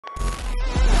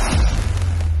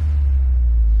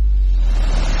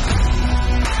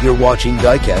You're watching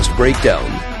Diecast Breakdown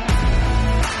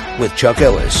with Chuck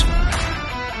Ellis,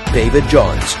 David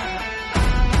Johns,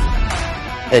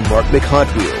 and Mark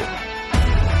McHotwheel.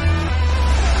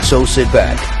 So sit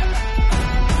back,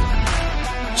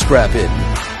 strap in,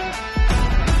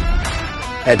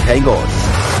 and hang on.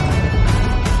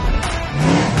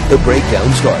 The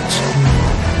breakdown starts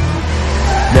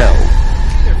now.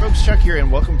 Hey there, folks, Chuck here,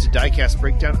 and welcome to Diecast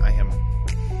Breakdown. I am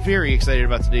very excited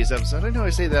about today's episode. I know I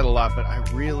say that a lot, but I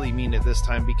really mean it this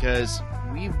time because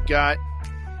we've got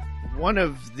one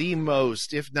of the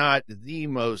most, if not the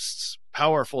most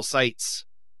powerful sites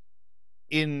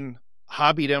in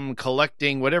hobbydom,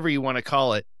 collecting, whatever you want to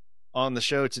call it, on the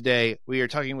show today. We are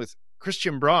talking with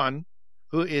Christian Braun,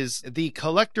 who is the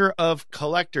collector of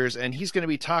collectors, and he's going to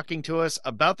be talking to us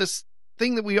about this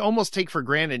thing that we almost take for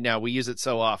granted now. We use it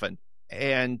so often.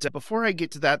 And before I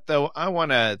get to that, though, I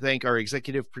want to thank our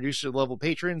executive producer level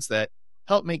patrons that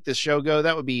help make this show go.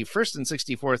 That would be First and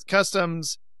 64th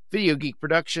Customs, Video Geek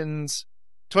Productions,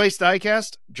 Twice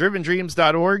Diecast,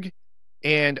 DrivenDreams.org,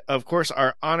 and, of course,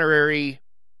 our honorary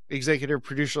executive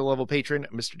producer level patron,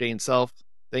 Mr. Dane Self.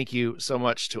 Thank you so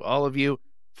much to all of you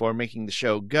for making the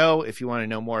show go. If you want to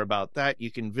know more about that,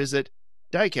 you can visit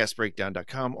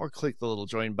diecastbreakdown.com or click the little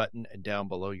join button down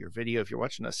below your video if you're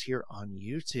watching us here on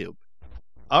YouTube.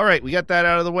 All right, we got that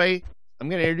out of the way. I'm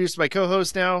going to introduce my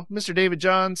co-host now, Mr. David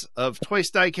Johns of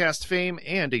Twice Diecast fame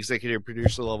and executive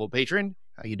producer level patron.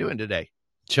 How you doing today?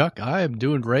 Chuck, I am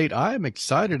doing great. I am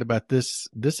excited about this.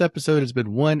 This episode has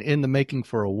been one in the making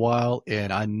for a while,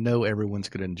 and I know everyone's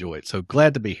going to enjoy it. So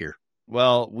glad to be here.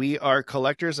 Well, we are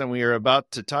collectors, and we are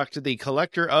about to talk to the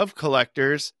collector of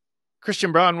collectors.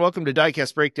 Christian Braun, welcome to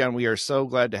Diecast Breakdown. We are so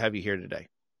glad to have you here today.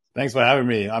 Thanks for having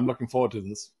me. I'm looking forward to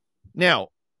this. Now,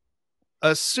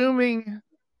 assuming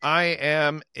I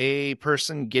am a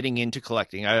person getting into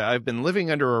collecting, I've been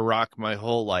living under a rock my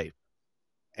whole life,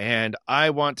 and I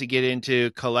want to get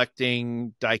into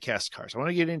collecting diecast cars. I want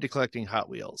to get into collecting Hot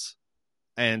Wheels.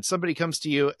 And somebody comes to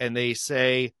you and they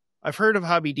say, I've heard of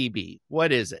HobbyDB.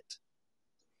 What is it?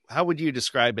 How would you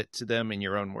describe it to them in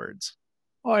your own words?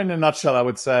 Oh, in a nutshell, I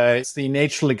would say it's the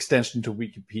natural extension to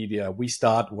Wikipedia. We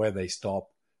start where they stop.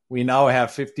 We now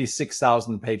have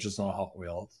 56,000 pages on Hot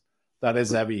Wheels. That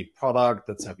is every product.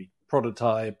 That's every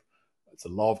prototype. It's a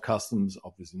lot of customs.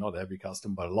 Obviously not every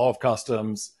custom, but a lot of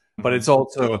customs. But it's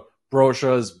also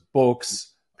brochures,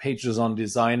 books, pages on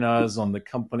designers, on the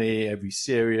company, every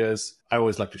series. I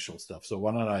always like to show stuff. So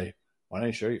why don't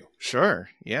I show you? Sure.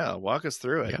 Yeah. Walk us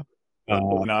through it. Yeah.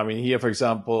 Now, I mean, here, for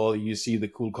example, you see the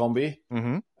cool combi,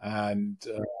 and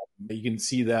you can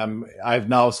see them. I've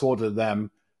now sorted them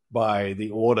by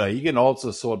the order. You can also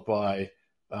sort by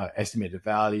estimated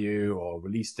value or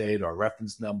release date or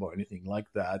reference number or anything like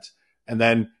that. And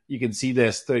then you can see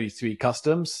there's 33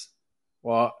 customs.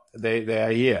 Well, they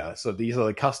are here. So these are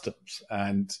the customs.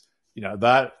 And, you know,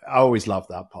 that I always love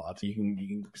that part. You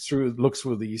can look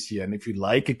through these here. And if you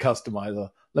like a customizer,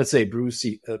 let's say Brew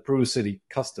City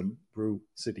Customs,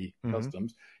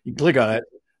 you click on it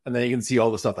and then you can see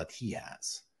all the stuff that he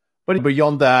has. But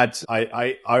beyond that,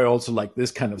 I also like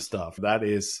this kind of stuff. That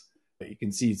is, you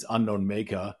can see it's unknown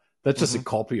maker. That's just a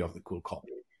copy of the cool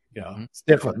copy. You know, it's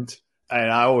different.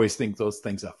 And I always think those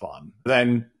things are fun.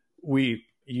 Then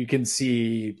you can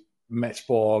see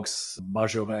Matchbox,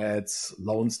 majorettes,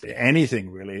 loans, anything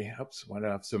really. Oops, why do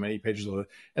I have so many pages of it?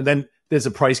 And then there's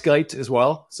a price guide as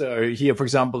well. So here, for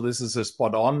example, this is a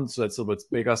spot on. So it's a bit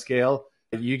bigger scale.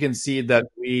 You can see that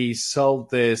we sold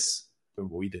this.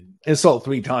 We didn't. It sold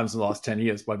 3 times in the last 10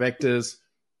 years by Vectors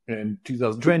in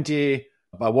 2020,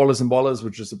 by Wallace & Wallace,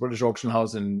 which is a British auction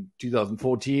house, in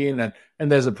 2014.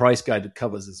 And there's a price guide that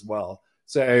covers as well.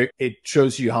 So it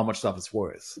shows you how much stuff it's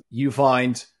worth. You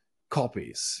find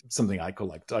copies, something I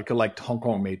collect. I collect Hong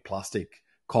Kong-made plastic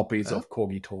copies of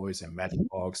Corgi toys and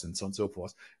Matchbox and so on and so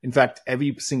forth. In fact,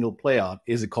 every single play art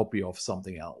is a copy of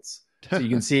something else. So you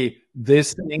can see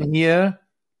this thing here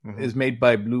is made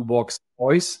by Blue Box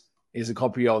Toys, is a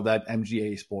copy of that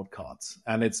MGA Sport Cards,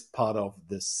 and it's part of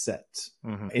this set.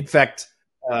 In fact,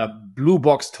 Blue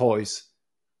Box Toys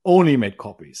only made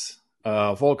copies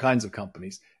of all kinds of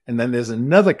companies. And then there's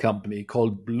another company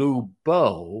called Blue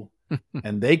Bow,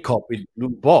 and they copied Blue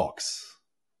Box.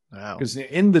 Wow. Because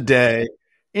in the day,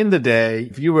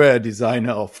 if you were a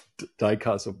designer of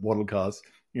diecast of model cars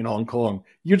in Hong Kong,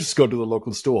 you just go to the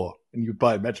local store and you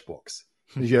buy a Matchbox.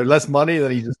 If you have less money,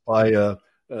 then you just buy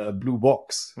a Blue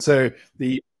Box. So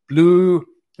the Matchbox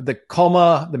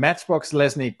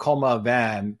Lesney,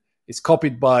 van is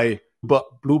copied by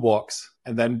Blue Box,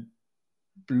 and then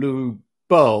Blue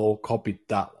Bow copied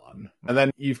that one. And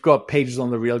then you've got pages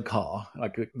on the real car,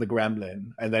 like the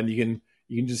Gremlin, and then you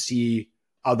You can just see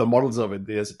other models of it.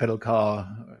 There's a pedal car,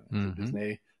 Mm-hmm.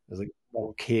 Disney. There's a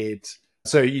model kit.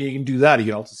 So you can do that. You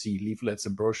can also see leaflets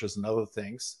and brochures and other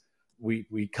things.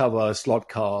 We cover slot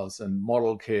cars and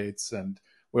model kits, and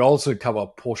we also cover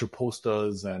Porsche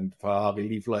posters and Ferrari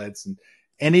leaflets and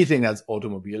anything that's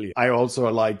automobile. I also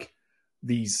like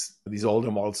these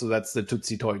older models. So that's the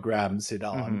Tootsie Toy Graham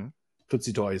sedan. Mm-hmm.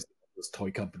 Tootsie Toy is the biggest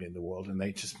toy company in the world, and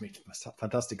they just make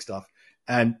fantastic stuff.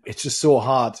 And it's just so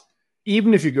hard.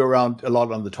 Even if you go around a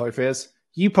lot on the toy fairs,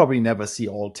 you probably never see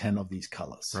all 10 of these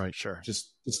colors. Right, sure.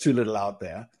 Just it's too little out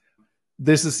there.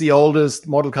 This is the oldest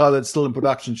model car that's still in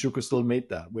production. Schuker still made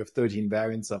that. We have 13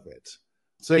 variants of it.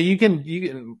 So you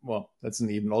can, well, that's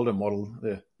an even older model,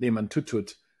 the Lehman Tut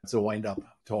Tut. It's a wind-up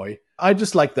toy. I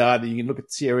just like that. You can look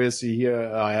at series.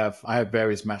 Here I have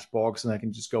various Matchbox, and I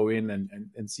can just go in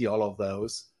and see all of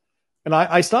those. And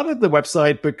I started the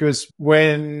website because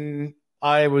when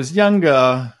I was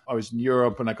younger, I was in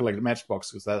Europe and I collected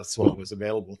Matchbox because that's what was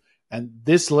available. And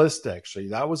this list, actually,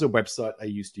 that was a website I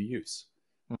used to use.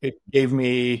 It gave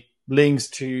me links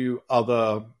to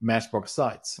other Matchbox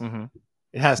sites. Mm-hmm.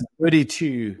 It has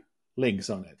 32 links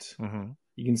on it. Mm-hmm.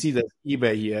 You can see that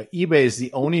eBay here. eBay is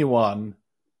the only one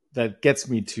that gets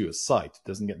me to a site. It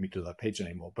doesn't get me to that page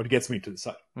anymore, but it gets me to the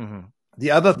site. Mm-hmm.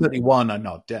 The other 31 are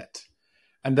now dead.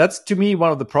 And that's, to me,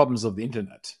 one of the problems of the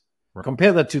internet. Right.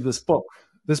 Compare that to this book.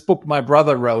 This book my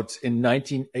brother wrote in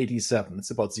 1987.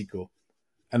 It's about Zico.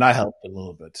 And I helped a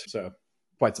little bit. So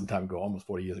quite some time ago, almost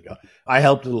 40 years ago. I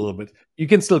helped a little bit. You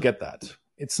can still get that.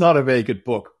 It's not a very good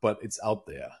book, but it's out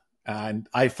there. And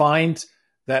I find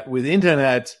that with the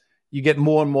internet, you get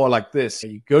more and more like this.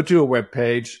 You go to a web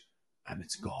page and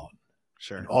it's gone.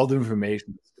 Sure. And all the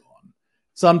information is gone.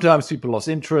 Sometimes people lost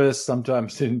interest.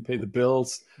 Sometimes didn't pay the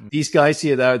bills. Mm-hmm. These guys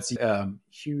here, that's a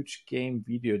huge game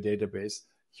video database,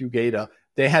 Hugata.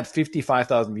 They had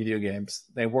 55,000 video games.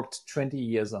 They worked 20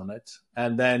 years on it.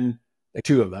 And then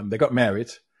two of them, they got married.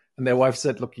 And their wife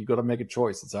said, look, you got to make a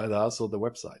choice. It's either us or the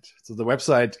website. So the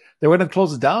website, they went and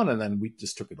closed it down, and then we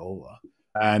just took it over.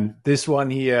 And this one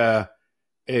here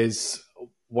is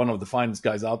one of the finest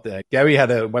guys out there. Gary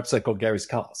had a website called Gary's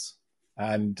Cars.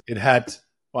 And it had,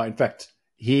 well, in fact,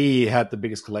 he had the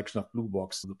biggest collection of blue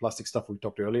box, the plastic stuff we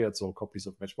talked earlier. It's all copies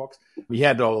of Matchbox. He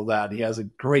had all of that. He has a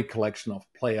great collection of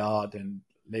play art and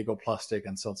Lego plastic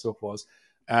and so on and so forth.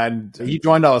 And he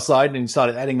joined our site and he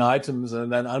started adding items.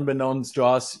 And then unbeknownst to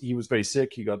us, he was very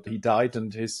sick. He died,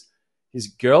 and his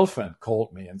girlfriend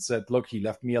called me and said, look, he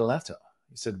left me a letter.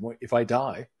 He said, well, if I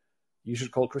die, you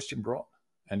should call Christian Braun.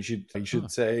 And you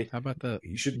should say, how about that?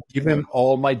 You should give him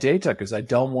all my data because I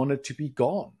don't want it to be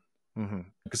gone. Mm-hmm.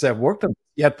 Because I've worked on,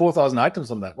 he had 4,000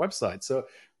 items on that website. So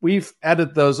we've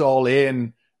added those all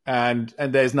in. And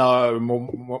there's now a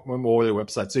memorial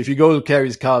website. So if you go to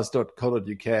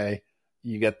carriescars.co.uk,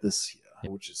 you get this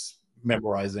here, which is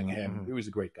memorizing him. Mm-hmm. He was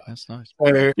a great guy. That's nice.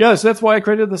 Yeah, so that's why I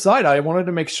created the site. I wanted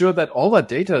to make sure that all that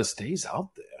data stays out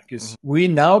there, because we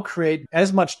now create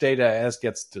as much data as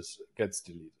gets deleted,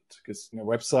 because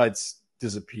websites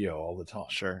disappear all the time.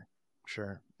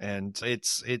 Sure. And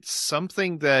it's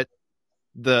something that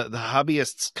the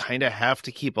hobbyists kind of have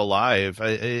to keep alive.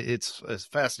 It's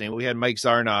fascinating. We had Mike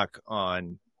Zarnock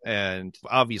on, and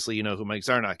obviously you know who Mike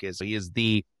Zarnock is. He is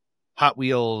the Hot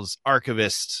Wheels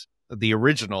archivist, the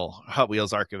original Hot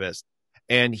Wheels archivist.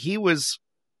 And he was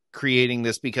creating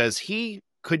this because he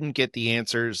couldn't get the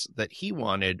answers that he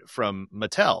wanted from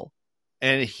Mattel.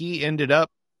 And he ended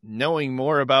up knowing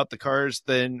more about the cars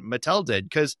than Mattel did,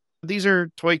 because these are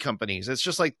toy companies. It's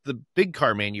just like the big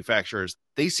car manufacturers.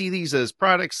 They see these as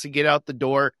products to get out the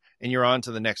door and you're on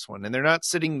to the next one. And they're not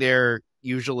sitting there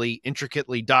usually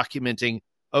intricately documenting,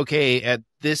 okay, at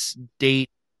this date,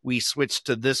 we switched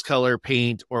to this color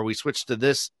paint, or we switched to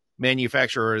this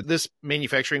manufacturer, or this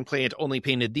manufacturing plant only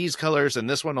painted these colors, and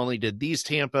this one only did these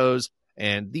tampos,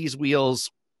 and these wheels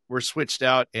were switched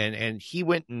out, and he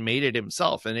went and made it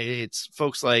himself. And it's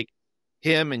folks like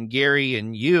him and Gary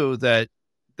and you that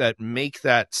make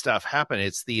that stuff happen.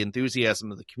 It's the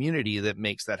enthusiasm of the community that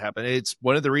makes that happen. It's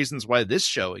one of the reasons why this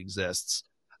show exists.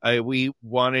 We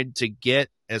wanted to get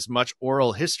as much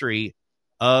oral history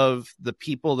of the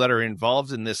people that are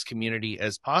involved in this community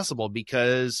as possible,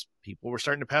 because people were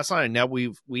starting to pass on. And now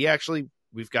we've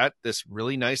got this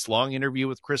really nice long interview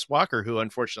with Chris Walker, who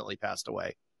unfortunately passed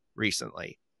away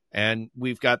recently. And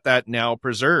we've got that now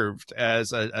preserved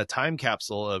as a time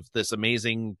capsule of this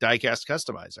amazing diecast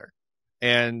customizer.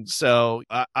 And so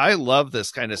I love this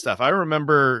kind of stuff. I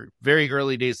remember very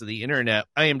early days of the internet,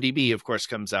 IMDb, of course,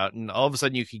 comes out, and all of a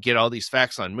sudden you could get all these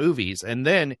facts on movies. And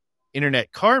then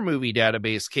Internet Car Movie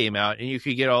Database came out, and you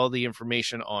could get all the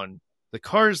information on the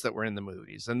cars that were in the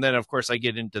movies. And then, of course, I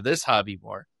get into this hobby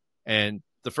more. And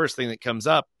the first thing that comes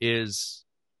up is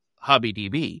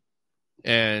HobbyDB.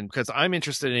 And because I'm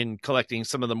interested in collecting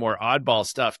some of the more oddball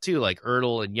stuff too, like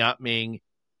Ertl and Yatming.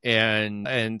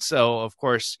 And so, of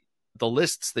course, the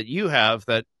lists that you have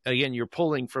that, again, you're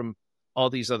pulling from all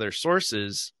these other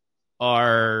sources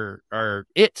are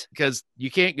it, because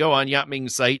you can't go on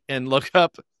Yatming's site and look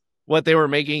up what they were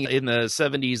making in the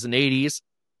 70s and 80s.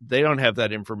 They don't have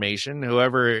that information.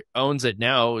 Whoever owns it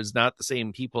now is not the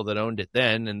same people that owned it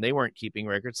then, and they weren't keeping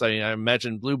records. I mean, I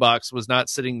imagine Blue Box was not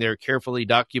sitting there carefully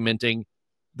documenting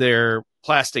their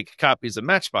plastic copies of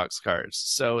Matchbox cars.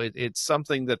 So it's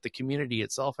something that the community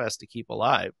itself has to keep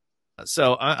alive.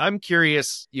 So I'm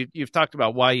curious, you've talked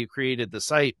about why you created the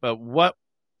site, but what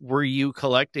were you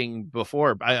collecting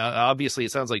before? Obviously,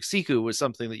 it sounds like Siku was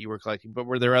something that you were collecting, but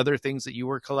were there other things that you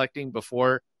were collecting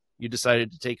before you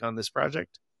decided to take on this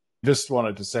project? Just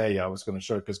wanted to say, I was going to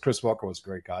show it because Chris Walker was a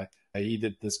great guy. He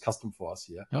did this custom for us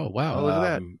here. Oh, wow. Look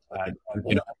at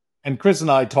that. And Chris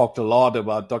and I talked a lot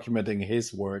about documenting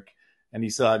his work, and he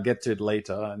said, I'll get to it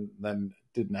later, and then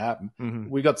it didn't happen. Mm-hmm.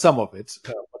 We got some of it,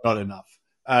 but not enough.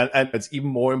 And it's even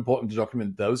more important to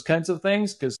document those kinds of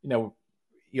things because,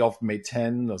 he often made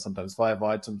 10 or sometimes 5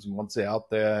 items, and once they're out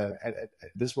there,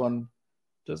 this one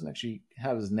doesn't actually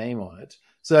have his name on it.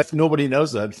 So if nobody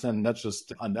knows that, then that's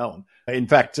just unknown. In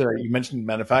fact, you mentioned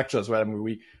manufacturers, right? I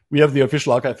mean, we have the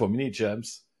official archive for mini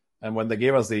champs, and when they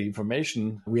gave us the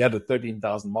information, we had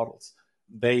 13,000 models.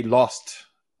 They lost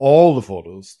all the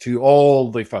photos to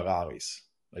all the Ferraris.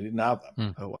 They didn't have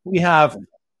them. Oh, wow.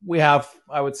 We have,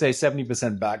 I would say,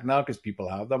 70% back now because people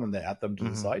have them and they add them to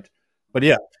the site. But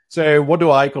yeah, so what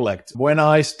do I collect? When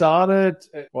I started,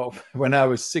 when I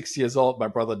was 6 years old, my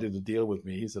brother did a deal with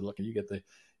me. He said, "Look, you get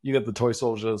the toy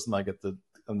soldiers, and I get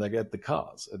the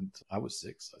cars." And I was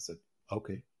 6. I said,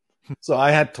 "Okay." So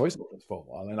I had toy soldiers for a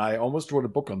while, and I almost wrote a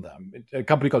book on them. A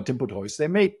company called Timpo Toys. They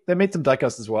made some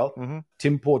diecast as well. Mm-hmm.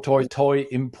 Timpo Toy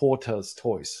Importers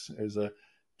Toys. It was a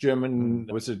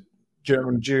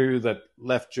German Jew that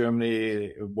left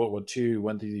Germany in World War II,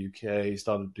 went to the UK,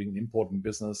 started doing importing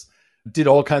business. Did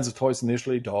all kinds of toys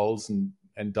initially, dolls and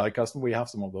diecast, and we have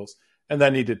some of those. And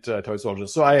then he did toy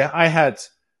soldiers. So I had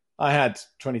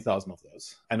 20,000 of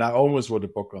those, and I almost wrote a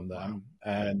book on them.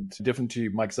 Wow. And different to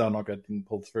Mike Zarnock, I didn't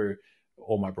pull through,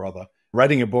 or my brother.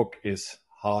 Writing a book is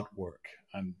hard work,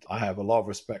 and I have a lot of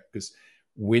respect because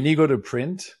when you go to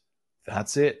print,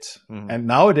 that's it. Mm-hmm. And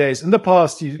nowadays, in the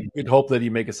past, you'd hope that you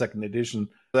make a second edition.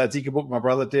 That Zika book my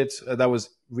brother did,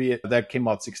 that came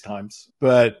out 6 times.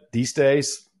 But these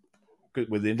days,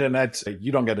 with the internet,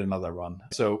 you don't get another run.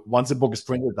 So once a book is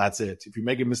printed, that's it. If you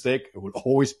make a mistake, it will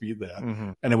always be there,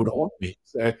 and it would always be.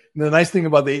 So the nice thing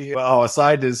about our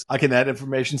site is I can add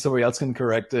information, somebody else can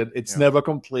correct it. It's never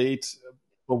complete,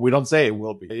 but we don't say it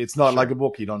will be. It's not like a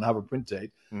book; you don't have a print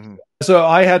date. Mm-hmm. So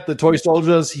I had the toy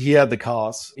soldiers. He had the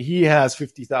cars. He has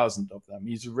 50,000 of them.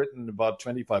 He's written about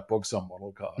 25 books on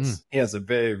model cars. He has a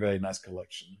very, very nice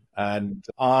collection. And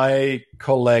I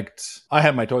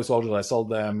had my toy soldiers. I sold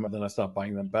them. And then I started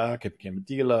buying them back. I became a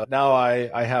dealer. Now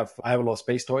I have a lot of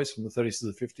space toys from the 30s to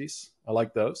the 50s. I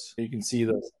like those. You can see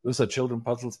those are children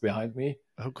puzzles behind me.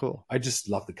 Oh, cool. I just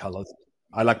love the colors.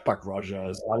 I like Buck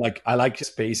Rogers. I like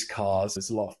space cars.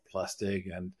 There's a lot of plastic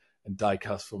and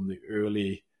diecast from the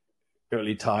early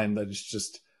time that has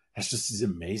just these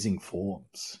amazing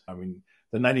forms. I mean,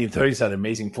 the 1930s had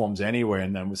amazing forms anyway,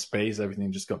 and then with space,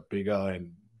 everything just got bigger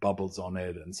and bubbles on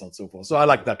it and so on and so forth. So I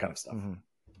like that kind of stuff. Mm-hmm.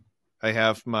 I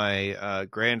have my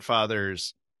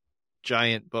grandfather's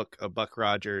giant book of Buck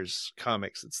Rogers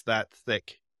comics. It's that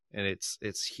thick, and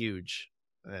it's huge,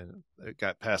 and it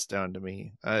got passed down to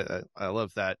me. I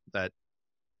love that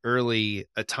early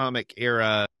atomic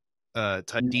era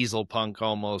diesel punk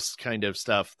almost kind of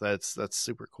stuff. That's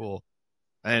super cool.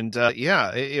 And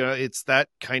it's that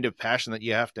kind of passion that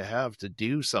you have to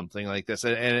do something like this,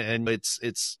 and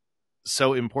it's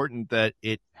so important that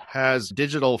it has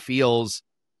digital feels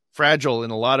fragile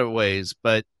in a lot of ways,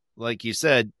 but like you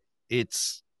said,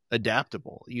 it's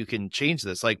adaptable. You can change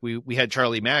this. Like we had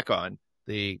Charlie Mack on,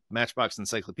 the Matchbox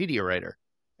encyclopedia writer,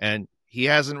 and he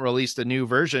hasn't released a new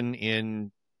version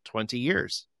in 20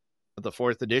 years. The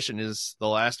 4th edition is the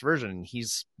last version.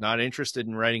 He's not interested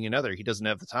in writing another. He doesn't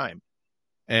have the time.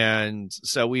 And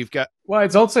so we've got... Well,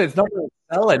 it's not going to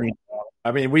sell anymore.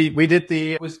 I mean, we did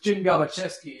it was Jim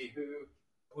Gabachewski, who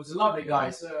was a lovely guy.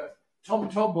 So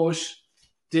Tom Bush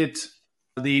did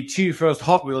the 2 first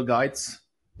Hot Wheel guides.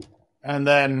 And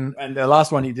the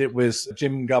last one he did was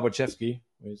Jim Gabachewski.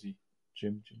 Where is he?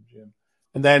 Jim.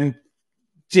 And then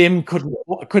Jim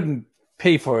couldn't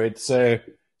pay for it. So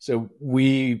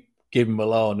we gave him a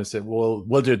loan and said, "Well,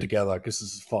 we'll do it together because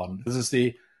this is fun." This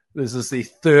is the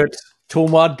third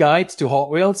Tomad guide to Hot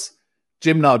Wheels.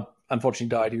 Jim now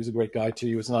unfortunately died. He was a great guy too.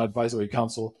 He was on advisory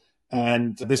council.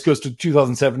 And this goes to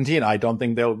 2017. I don't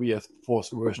think there will be a fourth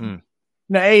version.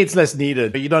 Now, it's less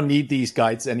needed. You don't need these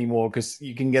guides anymore because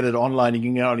you can get it online. You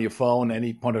can get it on your phone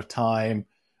any point of time.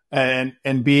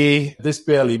 And B, this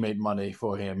barely made money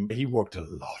for him. He worked a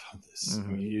lot on this. I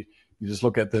mean, you just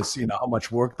look at this, how much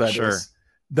work that is.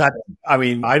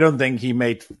 I don't think he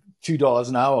made $2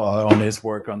 an hour on his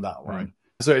work on that one. Right.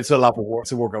 So it's a lot of work.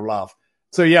 It's a work of love.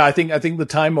 So yeah, I think the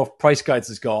time of price guides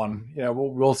is gone.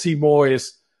 We'll see more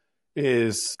is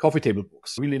coffee table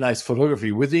books. Really nice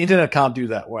photography. With the internet, can't do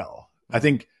that well. I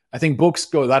think books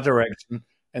go that direction,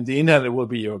 and the internet will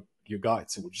be your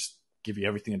guides. It will just give you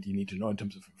everything that you need to know in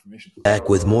terms of information. Back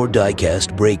with more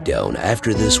Diecast Breakdown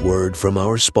after this word from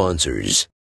our sponsors.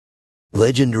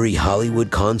 Legendary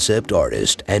Hollywood concept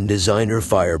artist and designer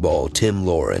Fireball Tim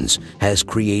Lawrence has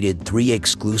created 3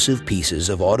 exclusive pieces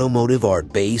of automotive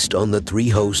art based on the 3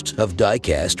 hosts of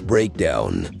Diecast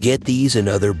Breakdown. Get these and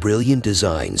other brilliant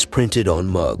designs printed on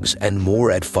mugs and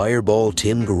more at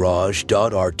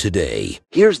fireballtimgarage.art today.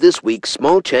 Here's this week's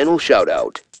small channel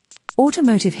shout-out.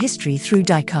 Automotive history through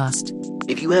Diecast.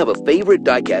 If you have a favorite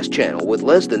Diecast channel with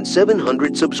less than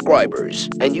 700 subscribers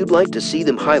and you'd like to see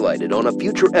them highlighted on a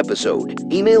future episode,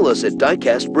 email us at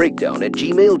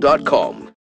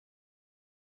diecastbreakdown@gmail.com.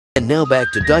 And now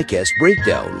back to Diecast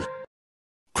Breakdown.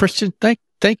 Christian, thank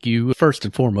you first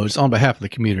and foremost on behalf of the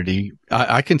community.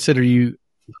 I consider you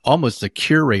almost the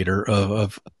curator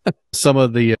of some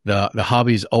of the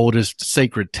hobby's oldest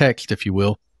sacred text, if you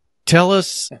will. Tell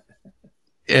us,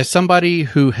 as somebody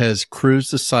who has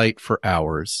cruised the site for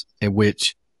hours, in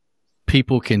which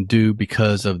people can do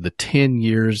because of the 10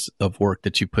 years of work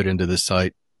that you put into this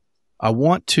site, I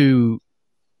want to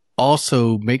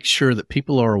also make sure that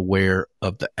people are aware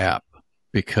of the app,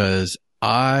 because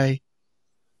I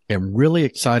am really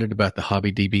excited about the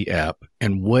HobbyDB app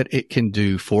and what it can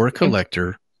do for a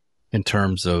collector in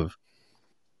terms of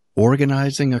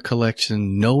organizing a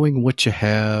collection, knowing what you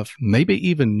have, maybe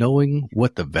even knowing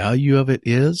what the value of it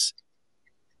is.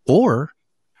 Or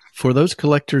for those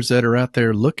collectors that are out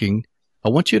there looking, I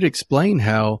want you to explain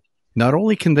how not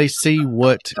only can they see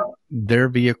what their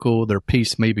vehicle, their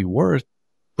piece may be worth,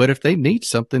 but if they need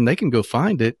something, they can go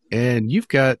find it. And you've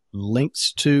got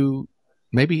links to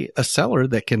maybe a seller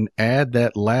that can add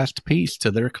that last piece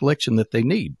to their collection that they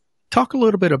need. Talk a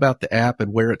little bit about the app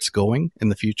and where it's going in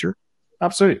the future.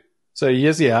 Absolutely. So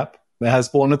here's the app. It has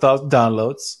 400,000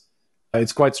 downloads.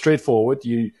 It's quite straightforward.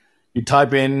 You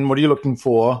type in what you're looking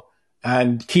for,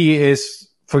 and key is,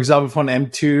 for example, for an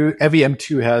M2, every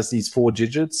M2 has these 4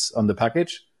 digits on the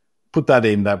package. Put that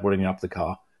in, that will bring up the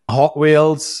car. Hot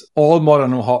Wheels, all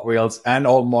modern Hot Wheels and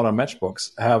all modern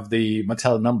Matchbox have the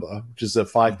Mattel number, which is a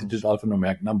 5-digit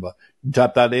alphanumeric number. You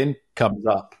type that in, comes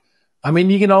up. I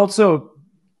mean, you can also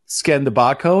scan the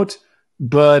barcode,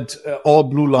 but all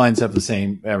blue lines have the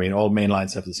same. I mean, all main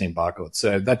lines have the same barcode,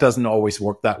 so that doesn't always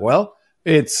work that well.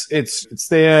 It's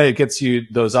there. It gets you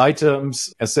those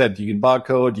items. As I said, you can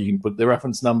barcode. You can put the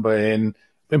reference number in.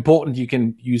 Important, you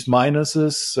can use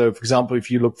minuses. So, for example,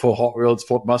 if you look for Hot Wheels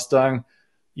Ford Mustang,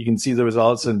 you can see the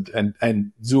results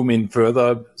and zoom in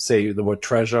further. Say the word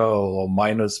treasure or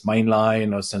minus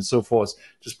mainline or so forth.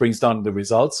 Just brings down the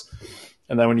results.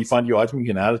 And then when you find your item, you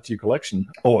can add it to your collection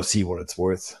or see what it's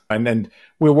worth. And then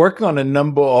we're working on a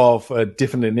number of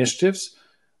different initiatives.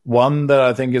 One that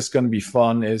I think is going to be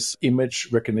fun is image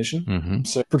recognition. Mm-hmm.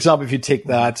 So, for example, if you take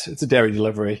that, it's a dairy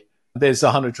delivery. There's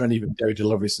 120 dairy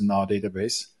deliveries in our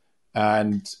database.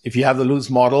 And if you have the loose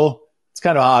model, it's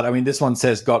kind of hard. I mean, this one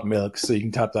says got milk, so you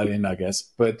can type that in, I guess.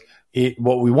 But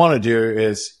what we want to do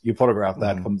is you photograph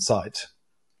that from the site.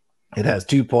 It has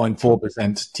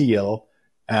 2.4% teal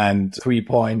and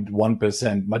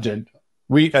 3.1% magenta.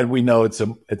 We know it's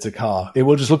a car. It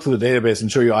will just look through the database and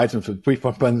show you items with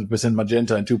 3.1%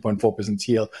 magenta and 2.4%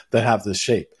 teal that have this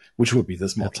shape, which would be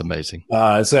this model. That's amazing.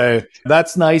 So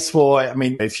that's nice for, I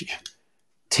mean, if you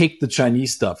take the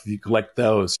Chinese stuff, if you collect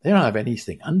those, they don't have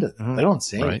anything under them. Mm-hmm. They don't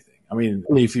say anything. I mean,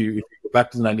 if you go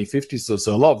back to the 1950s,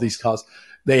 so a lot of these cars,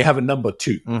 they have a number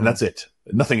 2, and that's it.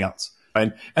 Nothing else.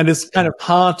 Right? And it's kind of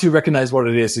hard to recognize what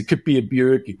it is. It could be a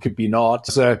Buick, it could be not.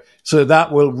 So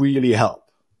that will really help.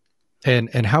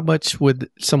 And how much would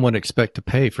someone expect to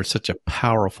pay for such a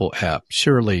powerful app?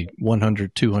 Surely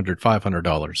 $100, $200,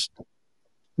 $500.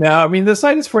 Now, I mean, the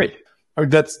site is free. I mean,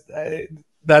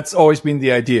 that's always been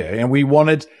the idea. And we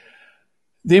wanted,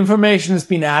 the information has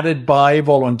been added by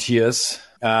volunteers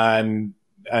and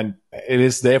it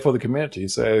is there for the community.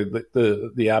 So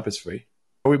the app is free.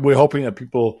 We're hoping that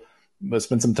people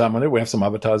spend some time on it. We have some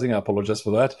advertising. I apologize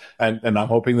for that. And I'm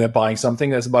hoping they're buying something.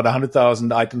 There's about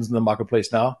 100,000 items in the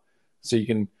marketplace now. So you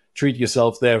can treat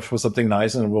yourself there for something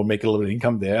nice, and we'll make a little bit of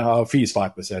income there. Our fee is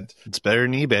 5%. It's better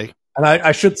than eBay. And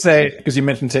I should say, because you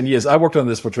mentioned 10 years, I worked on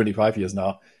this for 25 years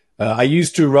now. I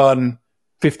used to run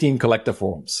 15 collector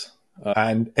forums.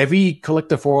 And every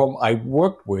collector forum I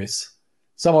worked with,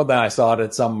 some of them I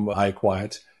started, some I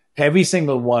acquired. Every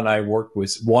single one I worked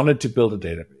with wanted to build a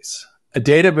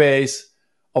database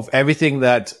of everything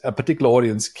that a particular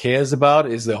audience cares about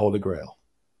is the Holy Grail.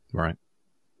 Right.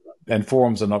 And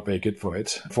forums are not very good for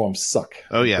it. Forums suck.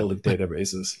 Oh, yeah. Building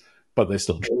databases, but they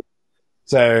still do.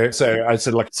 So I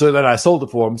said, so then I sold the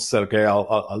forums, said, okay,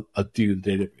 I'll do the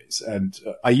database. And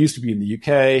I used to be in the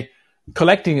UK.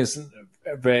 Collecting is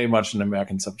very much an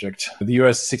American subject. The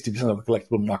US, 60% of the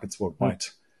collectible markets worldwide.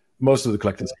 Most of the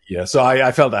collectors are here. So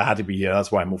I felt I had to be here.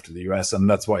 That's why I moved to the US, and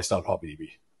that's why I started HobbyDB.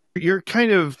 You're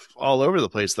kind of all over the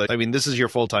place. I mean, this is your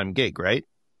full-time gig, right?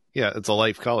 Yeah, it's a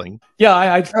life calling.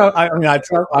 Yeah,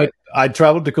 I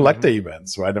traveled to collector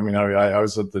events, right? I mean, I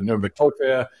was at the Nuremberg Toy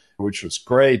Fair, which was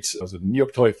great. I was at the New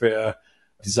York Toy Fair,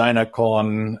 Designer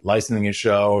Con, licensing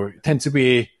show. It tends to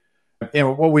be,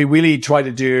 what we really try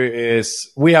to do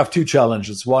is we have two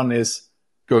challenges. One is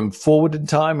going forward in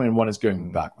time, and one is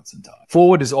going backwards in time.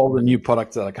 Forward is all the new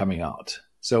products that are coming out.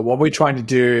 So what we're trying to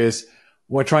do is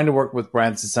we're trying to work with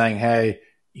brands and saying, hey,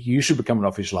 you should become an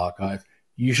official archive.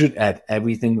 You should add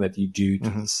everything that you do to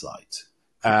the site.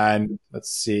 And let's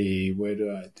see,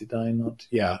 did I not?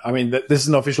 Yeah, I mean, this is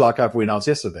an official archive we announced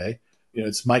yesterday.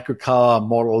 It's Microcar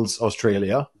Models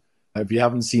Australia. If you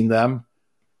haven't seen them,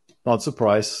 not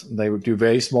surprised. They would do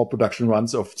very small production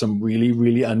runs of some really,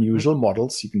 really unusual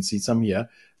models. You can see some here.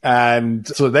 And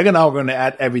so they're now going to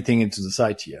add everything into the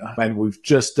site here. And we've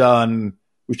just done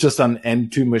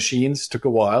N2 machines. Took a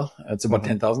while. It's about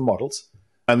 10,000 models.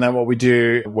 And then what we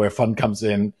do, where fun comes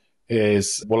in,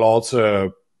 is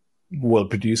we'll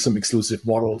produce some exclusive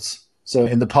models. So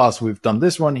in the past, we've done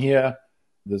this one here.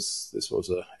 This was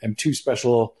a M2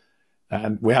 special,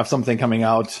 and we have something coming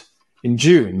out in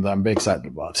June that I'm very excited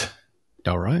about.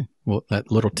 All right. Well,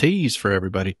 that little tease for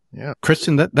everybody. Yeah.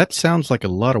 Christian, that sounds like a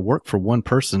lot of work for one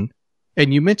person.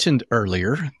 And you mentioned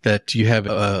earlier that you have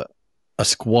a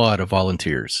squad of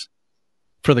volunteers.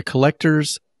 For the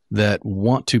collectors that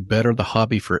want to better the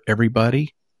hobby for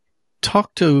everybody,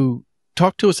 talk to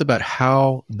us about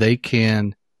how they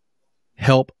can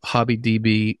help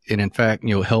HobbyDB and, in fact,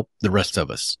 help the rest of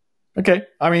us. Okay.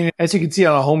 I mean, as you can see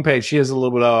on our homepage, here's a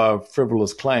little bit of a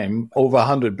frivolous claim. Over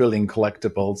 100 billion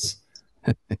collectibles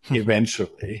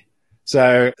eventually.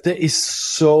 So there is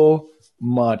so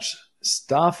much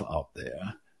stuff out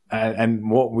there. And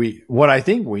what I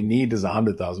think we need is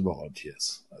 100,000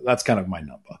 volunteers. That's kind of my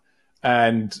number.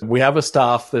 And we have a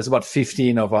staff. There's about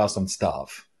 15 of us on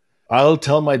staff. I'll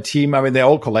tell my team, I mean, they're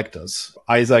all collectors.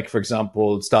 Isaac, for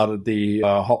example, started the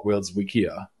Hot Wheels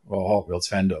Wikia, or Hot Wheels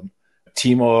fandom.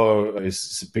 Timo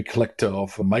is a big collector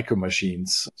of micro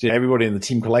machines. So everybody in the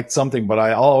team collects something, but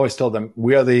I'll always tell them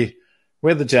we're the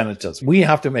janitors. We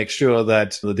have to make sure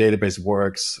that the database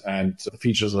works and the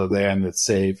features are there and it's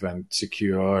safe and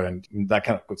secure and that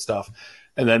kind of good stuff.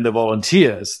 And then the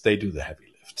volunteers, they do the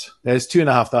heavy lift. There's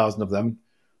 2,500 of them,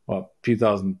 well,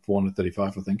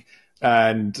 2,435, I think.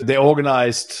 And they're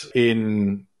organized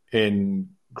in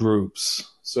groups.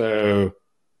 So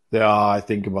there are, I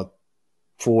think, about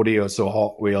 40 or so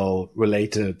Hot Wheel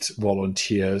related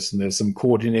volunteers, and there's some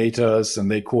coordinators, and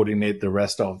they coordinate the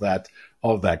rest of that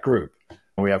group.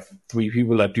 And we have 3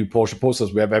 people that do Porsche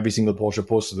posters. We have every single Porsche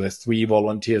poster. There's 3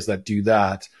 volunteers that do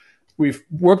that. We've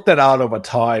worked that out over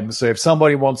time. So if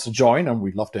somebody wants to join, and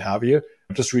we'd love to have you,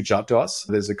 just reach out to us.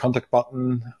 There's a contact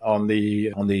button on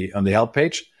the help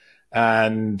page,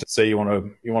 and say you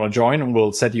want to join, and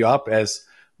we'll set you up as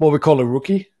what we call a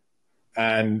rookie.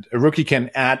 And a rookie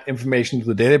can add information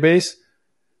to the database,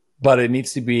 but it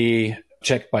needs to be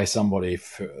checked by somebody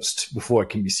first before it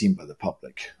can be seen by the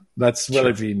public. That's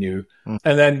relatively new. Mm-hmm.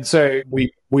 And then so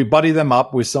we buddy them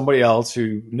up with somebody else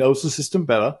who knows the system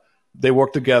better. They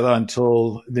work together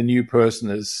until the new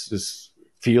person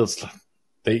feels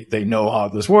like they know how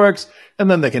this works,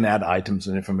 and then they can add items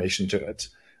and information to it.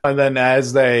 And then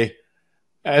as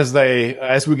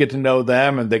we get to know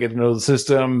them and they get to know the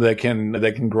system, they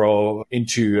can grow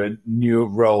into a new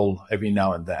role every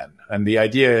now and then. And the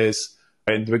idea is,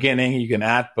 in the beginning you can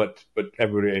add, but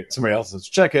somebody else has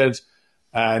to check it.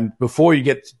 And before you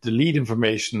get to delete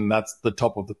information, that's the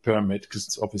top of the pyramid, because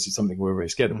it's obviously something we're very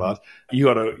scared about. You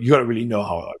gotta really know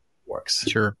how it works.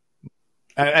 Sure.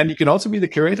 And you can also be the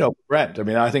curator of the brand. I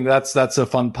mean, I think that's a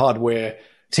fun part where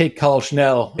take Carl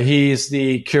Schnell. He's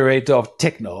the curator of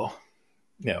techno.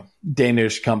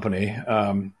 Danish company,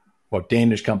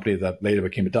 Danish company that later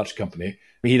became a Dutch company.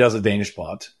 He does a Danish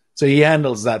part. So he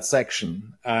handles that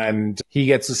section, and he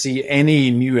gets to see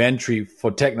any new entry for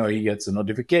techno. He gets a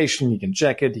notification. He can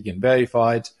check it. He can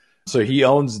verify it. So he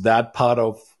owns that part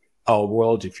of our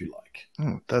world, if you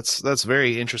like. That's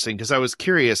very interesting, because I was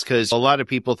curious, because a lot of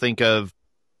people think of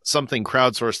something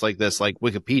crowdsourced like this, like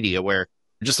Wikipedia, where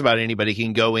just about anybody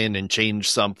can go in and change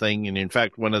something. And in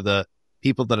fact, one of the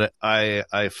people that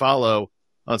I follow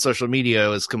on social media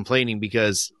is complaining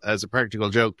because, as a practical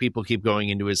joke, people keep going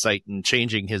into his site and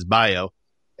changing his bio.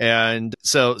 And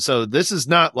so this is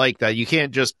not like that. You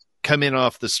can't just come in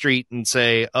off the street and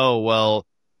say, oh, well,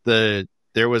 there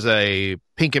was a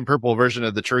pink and purple version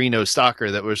of the Torino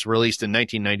Stalker that was released in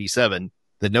 1997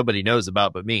 that nobody knows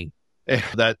about but me.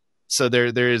 So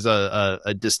there is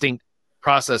a distinct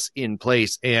process in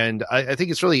place. And I think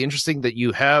it's really interesting that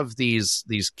you have these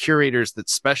curators that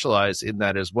specialize in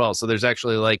that as well. So there's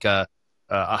actually like a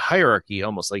hierarchy,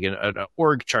 almost like an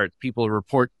org chart. People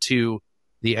report to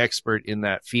the expert in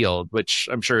that field, which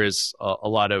I'm sure is a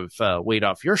lot of weight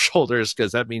off your shoulders,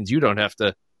 because that means you don't have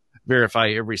to verify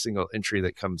every single entry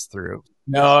that comes through.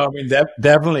 No, I mean,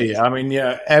 definitely. I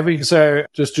mean, so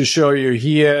just to show you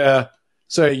here,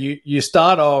 so you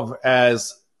start off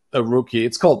as a rookie.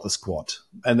 It's called the squad.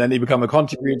 And then you become a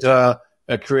contributor,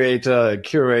 a creator, a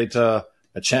curator,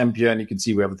 a champion. You can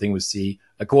see everything with C,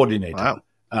 a coordinator. Wow.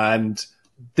 And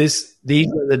these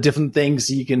are the different things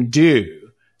you can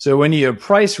do. So when you're a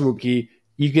price rookie,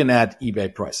 you can add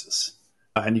eBay prices.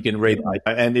 And you can rate.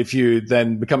 And if you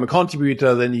then become a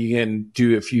contributor, then you can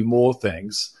do a few more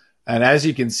things. And as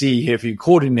you can see here, if you're a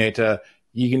coordinator,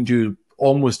 you can do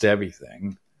almost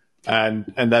everything. And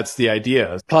that's the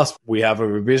idea. Plus, we have a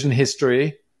revision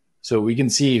history, so we can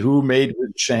see who made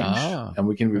which change, and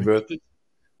we can revert it.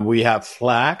 We have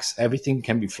flags. Everything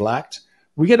can be flagged.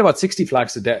 We get about 60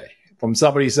 flags a day from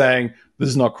somebody saying, this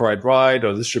is not quite right,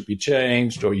 or this should be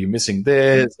changed, or you're missing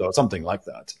this, or something like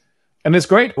that. And it's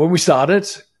great. When we started,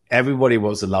 everybody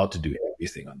was allowed to do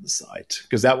everything on the site,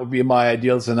 because that would be my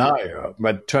ideal scenario.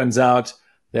 But it turns out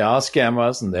there are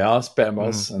scammers and there are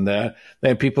spammers, and there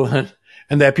are people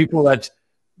that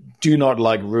do not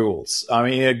like rules. I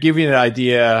mean, to give you an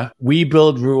idea, we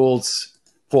build rules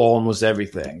for almost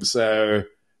everything. So,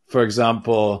 for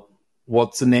example,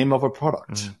 what's the name of a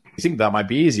product? You think that might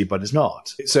be easy, but it's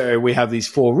not. So we have these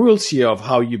 4 rules here of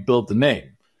how you build the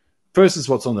name. First is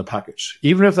what's on the package,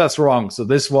 even if that's wrong. So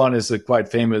this one is a quite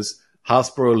famous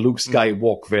Hasbro Luke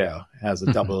Skywalker, has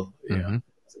a double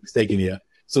mistake in here.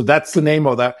 So that's the name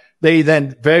of that. They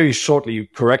then very shortly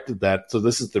corrected that. So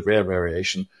this is the rare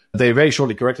variation. They very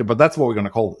shortly corrected, but that's what we're going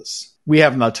to call this. We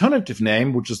have an alternative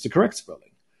name, which is the correct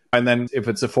spelling. And then if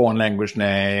it's a foreign language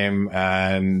name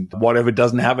and whatever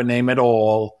doesn't have a name at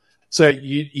all. So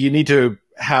you need to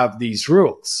have these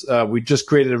rules. We just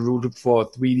created a rule for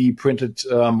 3D printed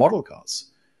model cars.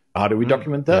 How do we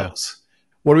document those? Yeah.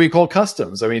 What do we call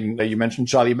customs? I mean, you mentioned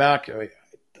Charlie Mack.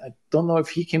 I don't know if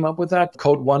he came up with that.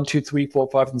 Code 1, 2, 3, 4,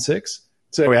 5, and 6.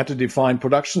 So we had to define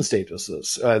production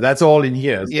statuses. That's all in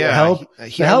here. So yeah,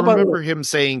 I remember him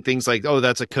saying things like, oh,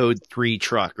 that's a code 3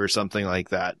 truck or something like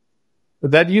that.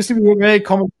 That used to be a very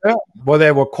common term, where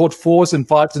there were code 4s and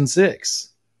 5s and 6.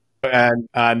 And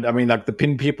I mean, like the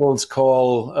pin peoples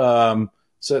call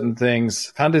certain things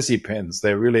fantasy pins.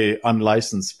 They're really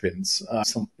unlicensed pins.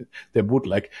 They're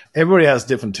bootleg. Everybody has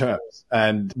different terms.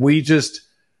 And we just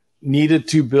needed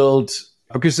to build,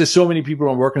 because there's so many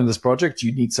people working on this project,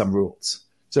 you need some rules.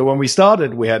 So when we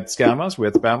started, we had scammers, we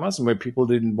had spammers, and where people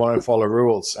didn't want to follow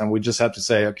rules. And we just had to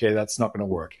say, okay, that's not going to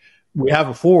work. We have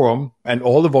a forum, and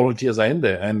all the volunteers are in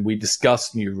there, and we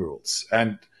discuss new rules.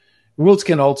 And rules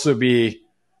can also be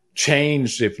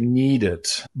changed if needed.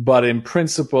 But in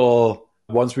principle,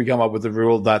 once we come up with a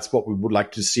rule, that's what we would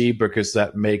like to see, because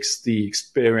that makes the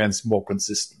experience more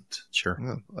consistent. Sure.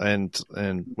 And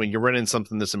when you're running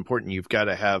something this important, you've got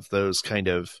to have those kind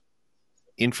of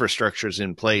infrastructures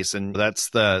in place. And that's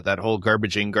that whole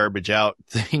garbage in, garbage out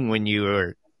thing. When you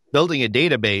are building a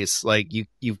database, like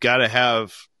you've got to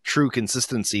have true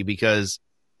consistency, because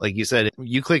like you said,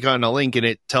 you click on a link and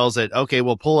it tells it, okay,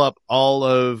 we'll pull up all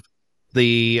of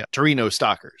the Torino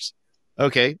Stalkers.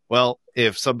 Okay, well,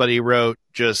 if somebody wrote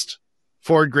just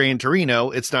Ford Grand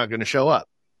Torino, it's not going to show up.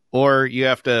 Or you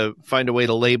have to find a way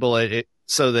to label it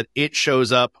so that it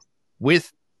shows up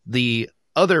with the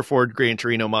other Ford Grand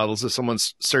Torino models if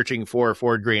someone's searching for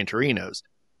Ford Grand Torinos.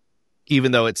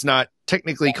 Even though it's not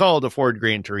technically called a Ford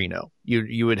Grand Torino,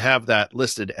 you would have that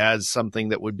listed as something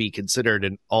that would be considered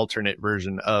an alternate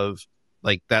version of,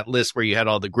 like, that list where you had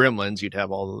all the gremlins. You'd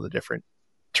have all of the different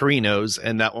Torinos,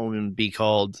 and that one would be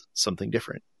called something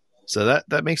different. So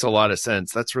that makes a lot of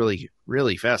sense. That's really,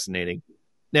 really fascinating.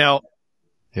 Now,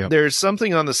 there's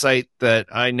something on the site that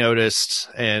I noticed,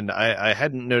 and I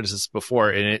hadn't noticed this before,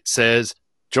 and it says,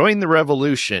 join the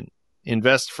revolution.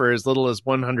 Invest for as little as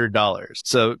 $100.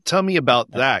 So tell me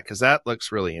about that, because that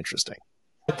looks really interesting.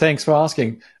 Thanks for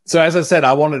asking. So as I said,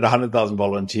 I wanted 100,000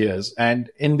 volunteers. And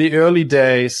in the early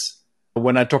days,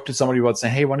 when I talked to somebody who would say,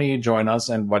 hey, why don't you join us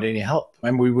and why don't you help?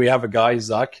 And we have a guy,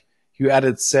 Zach, who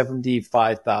added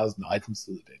 75,000 items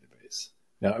to the database.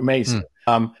 Amazing.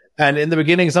 And in the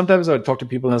beginning, sometimes I would talk to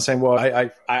people and saying, well,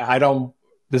 I don't,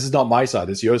 this is not my side,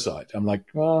 it's your side. I'm like,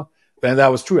 well, and that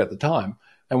was true at the time.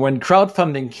 And when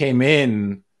crowdfunding came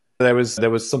in, there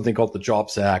was something called the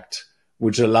Jobs Act,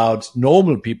 which allowed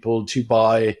normal people to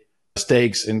buy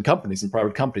stakes in companies, in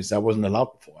private companies. That wasn't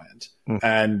allowed beforehand.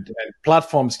 And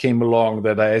platforms came along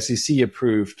that are SEC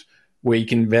approved, where you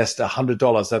can invest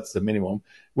 $100. That's the minimum.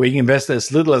 Where you can invest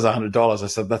as little as $100. I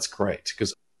said, that's great.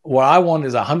 Because what I want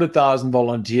is 100,000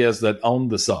 volunteers that own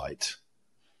the site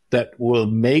that will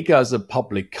make us a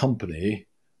public company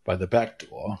by the back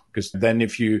door. Because then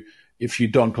if you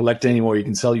don't collect anymore, you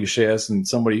can sell your shares and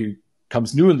somebody who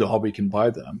comes new in the hobby can buy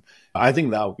them. I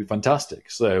think that would be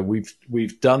fantastic. So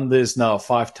we've done this now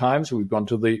 5 times. We've gone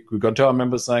to our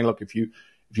members saying, look, if you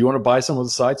want to buy some of the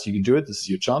sites, you can do it. This is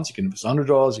your chance. You can invest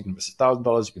 $100, you can invest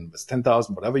 $1,000, you can invest $10,000,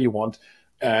 whatever you want,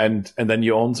 and then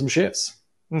you own some shares.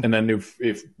 And then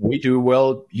if we do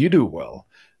well, you do well.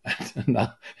 And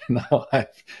now I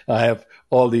have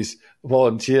all these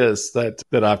volunteers that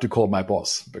I have to call my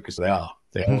boss because they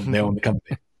own the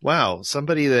company. Wow,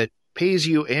 somebody that pays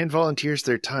you and volunteers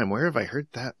their time. Where have I heard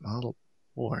that model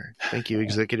before? Thank you,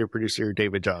 executive producer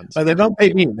David Johns. They don't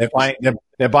pay me.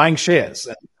 They're buying shares.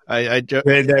 I joke.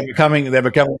 They're becoming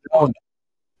owners.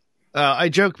 I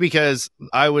joke because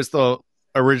I was the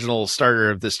original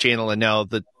starter of this channel, and now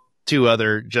the 2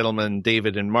 other gentlemen,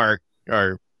 David and Mark,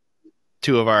 are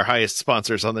 2 of our highest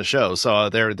sponsors on the show. So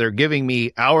they're giving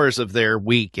me hours of their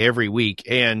week every week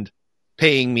and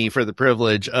paying me for the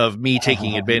privilege of me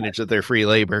taking advantage of their free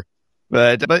labor.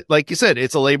 But like you said,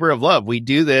 it's a labor of love. We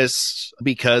do this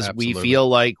because we feel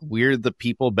like we're the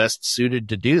people best suited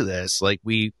to do this. Like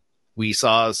we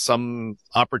saw some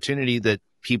opportunity that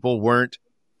people weren't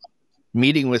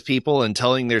meeting with people and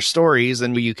telling their stories.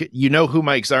 And you know who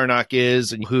Mike Zarnock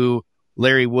is and who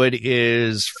Larry Wood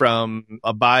is from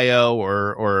a bio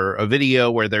or a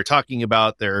video where they're talking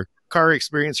about their car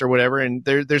experience or whatever. And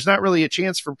there's not really a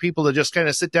chance for people to just kind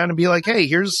of sit down and be like, hey,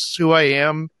 here's who I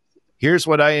am. Here's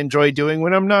what I enjoy doing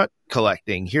when I'm not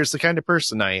collecting. Here's the kind of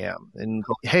person I am. And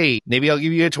hey, maybe I'll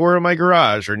give you a tour of my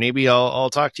garage, or maybe I'll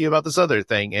talk to you about this other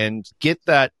thing, and get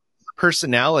that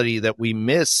personality that we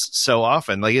miss so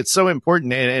often. Like, it's so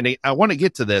important. And I want to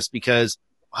get to this because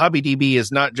HobbyDB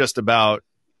is not just about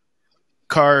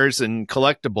cars and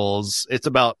collectibles. It's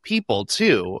about people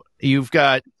too. You've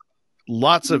got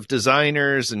lots of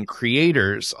designers and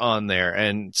creators on there.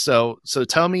 And so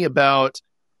tell me about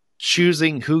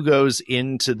choosing who goes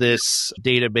into this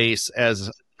database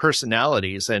as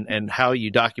personalities and how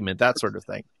you document that sort of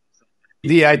thing.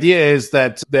 The idea is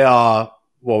that there are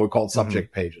what we call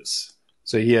subject pages.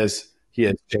 So here's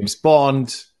James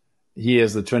Bond,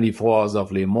 here's the 24 Hours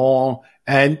of Le Mans,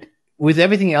 and with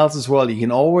everything else as well, you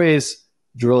can always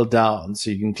drill down. So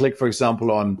you can click, for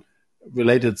example, on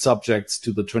related subjects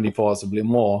to the 24 Hours of Le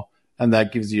Mans, and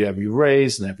that gives you every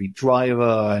race and every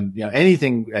driver and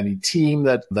anything, any team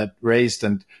that raced,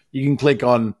 and you can click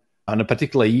on a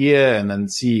particular year and then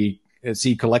see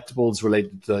collectibles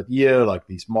related to that year, like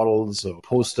these models or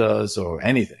posters or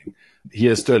anything.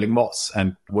 Here's Sterling Moss,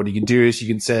 and what you can do is you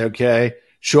can say, okay,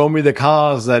 show me the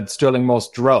cars that Sterling Moss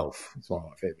drove. It's one of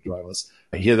my favorite drivers.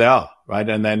 Here they are, right?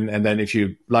 And then if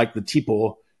you like the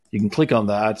tipo, you can click on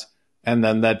that, and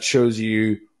then that shows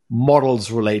you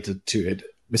models related to it,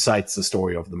 besides the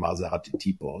story of the Maserati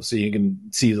tipo. So you can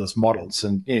see those models,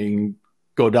 and you can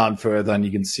go down further and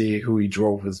you can see who he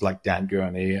drove with, like Dan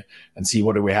Gurney, and see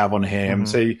what do we have on him.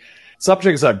 So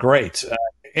subjects are great.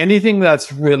 Anything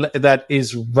that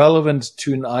is relevant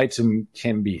to an item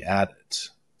can be added.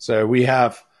 So we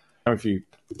have, if you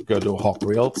go to Hot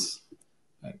Wheels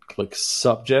and click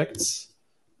subjects,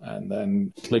 and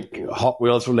then click Hot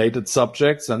Wheels related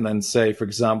subjects, and then say, for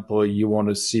example, you want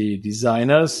to see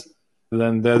designers,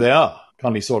 then there they are,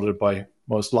 currently sorted by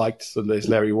most liked. So there's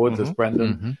Larry Wood, there's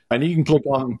Brendan, and you can click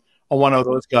on one of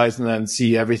those guys and then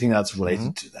see everything that's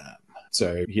related to them.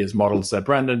 So here's models that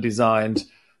Brendan designed.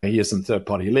 Here's some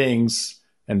third-party links,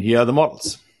 and here are the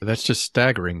models. That's just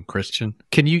staggering, Christian.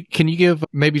 Can you give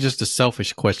maybe just a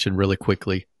selfish question really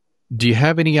quickly? Do you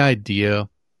have any idea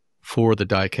for the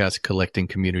diecast collecting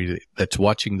community that's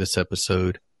watching this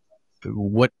episode,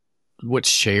 what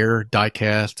share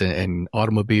diecast and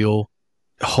automobile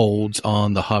holds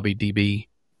on the HobbyDB?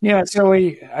 Yeah, so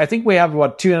I think we have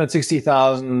about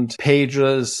 260,000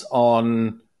 pages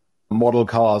on model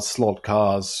cars, slot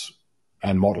cars,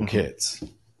 and model kits.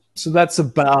 So that's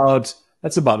about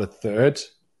a third.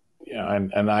 Yeah,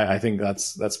 and I think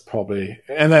that's probably,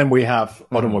 and then we have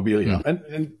automobilia,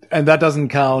 and that doesn't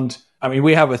count. I mean,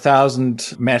 we have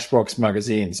 1,000 Matchbox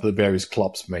magazines the various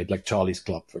clubs made, like Charlie's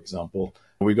Club, for example.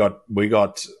 We got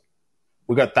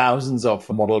thousands of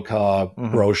model car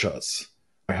brochures.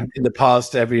 In the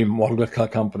past, every model car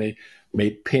company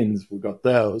made pins. We got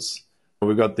those.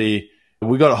 We got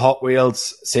Hot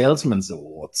Wheels Salesman's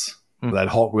Awards that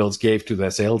Hot Wheels gave to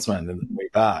their salesmen in the way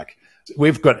back.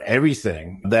 We've got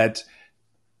everything. That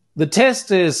the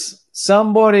test is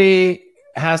somebody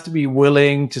has to be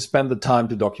willing to spend the time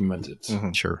to document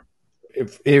it. Sure.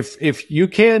 If you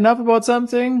care enough about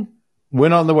something,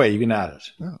 we're on the way. You can add it.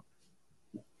 Oh.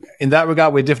 In that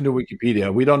regard, we're different to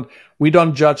Wikipedia. We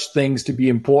don't judge things to be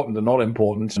important or not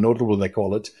important, notable they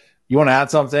call it. You want to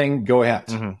add something, go ahead,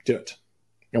 do it.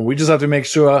 And we just have to make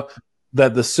sure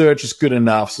that the search is good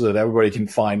enough so that everybody can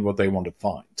find what they want to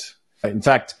find. In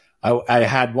fact, I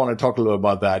had want to talk a little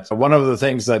about that. One of the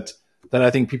things that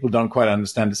I think people don't quite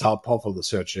understand is how powerful the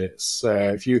search is.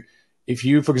 If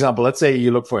you, for example, let's say you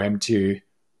look for M2,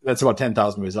 that's about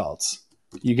 10,000 results.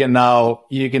 You can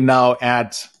now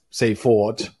add, say,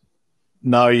 Ford.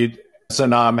 So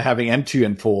now I'm having M2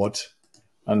 and Ford,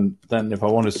 and then if I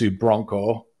want to do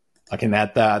Bronco, I can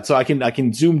add that. So I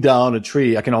can zoom down a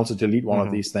tree. I can also delete one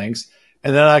of these things,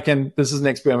 and then this is an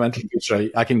experimental feature.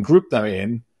 I can group them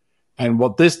in, and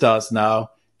what this does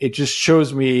now, it just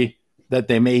shows me that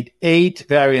they made 8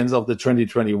 variants of the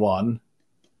 2021.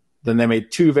 Then they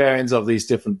made 2 variants of these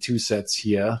different 2 sets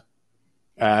here.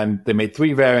 And they made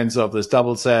 3 variants of this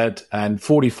double set and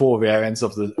 44 variants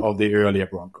of the earlier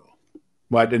Bronco.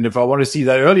 Right. And if I want to see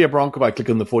that earlier Bronco, I click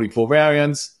on the 44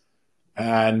 variants,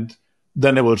 and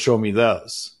then it will show me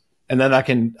those. And then I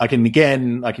can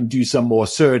do some more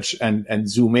search and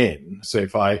zoom in. So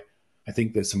if I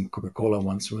think there's some Coca-Cola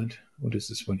ones, right? What is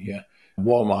this one here?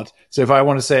 Walmart. So if I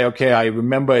want to say, okay, I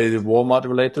remember it is Walmart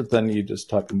related, then you just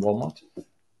type in Walmart,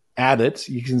 add it.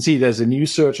 You can see there's a new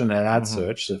search and an add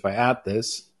search. So if I add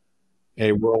this,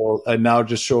 it will now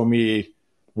just show me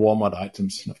Walmart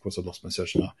items. Of course, I lost my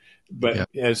search now. But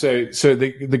yeah, so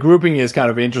the grouping is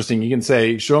kind of interesting. You can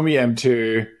say, show me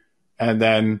M2, and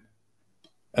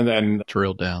then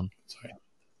drill down. Sorry.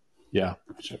 Yeah,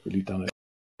 I should have really done it.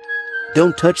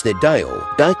 Don't touch that dial.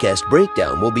 Diecast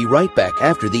Breakdown will be right back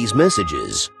after these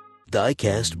messages.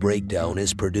 Diecast Breakdown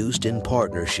is produced in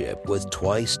partnership with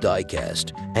Twice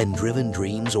Diecast and Driven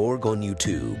Dreams Org on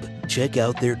YouTube. Check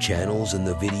out their channels in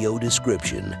the video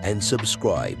description and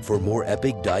subscribe for more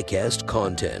epic Diecast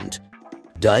content.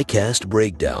 Diecast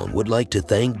Breakdown would like to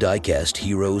thank Diecast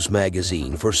Heroes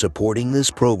Magazine for supporting this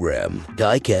program.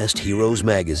 Diecast Heroes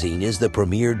Magazine is the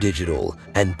premier digital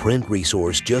and print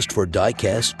resource just for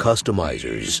diecast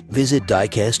customizers. Visit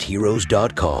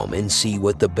diecastheroes.com and see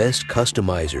what the best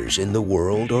customizers in the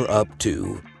world are up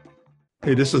to.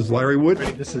 Hey, this is Larry Wood.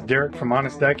 This is Derek from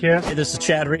Honest Diecast. Hey, this is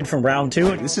Chad Reed from Round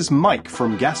 2. This is Mike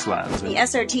from Gaslands. The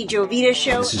SRT Jovita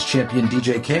Show. This is Champion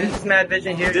DJ K. This is Mad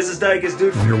Vision here. This is Diecast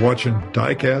Dude. And you're watching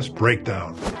Diecast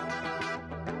Breakdown.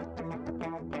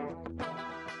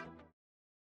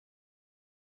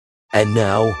 And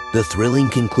now, the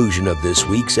thrilling conclusion of this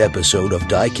week's episode of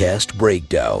Diecast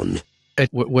Breakdown.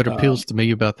 What appeals to me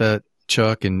about that,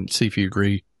 Chuck, and see if you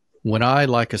agree, when I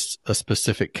like a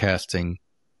specific casting,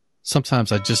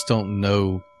 sometimes I just don't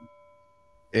know,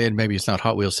 and maybe it's not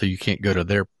Hot Wheels, so you can't go to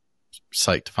their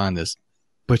site to find this,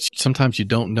 but sometimes you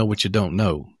don't know what you don't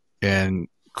know, and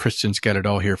Christian's got it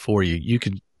all here for you. You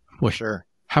can, well, sure.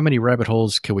 How many rabbit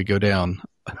holes can we go down,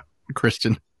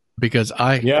 Christian? Because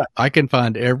I can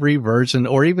find every version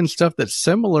or even stuff that's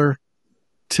similar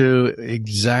to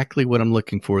exactly what I'm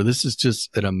looking for. This is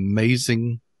just an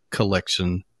amazing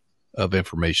collection of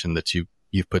information that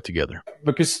you've put together.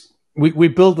 Because we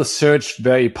build the search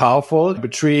very powerful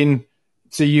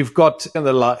so you've got on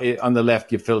the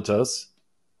left your filters.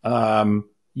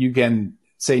 You can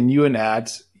say new and add.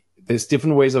 There's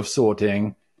different ways of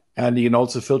sorting, and you can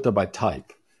also filter by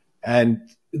type. And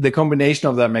the combination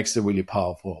of that makes it really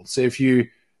powerful. So if you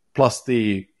plus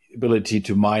the ability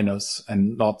to minus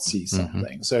and not see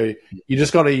something. So you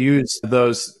just got to use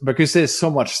those because there's so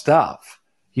much stuff.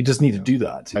 You just need to do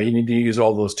that. You need to use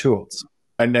all those tools.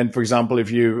 And then, for example, if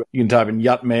you can type in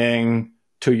Yatming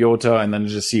Toyota and then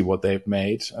just see what they've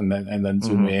made and then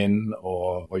zoom in,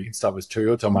 or you can start with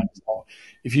Toyota minus.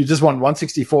 If you just want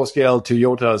 1/64 scale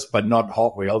Toyotas but not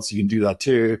Hot Wheels, you can do that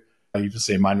too. You just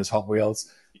say minus Hot Wheels.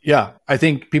 Yeah, I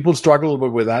think people struggle a little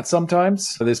bit with that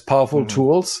sometimes. There's powerful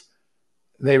tools.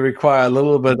 They require a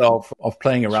little bit of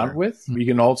playing around with. You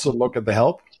can also look at the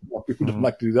help. People don't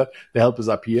like to do that. The help is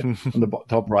up here on the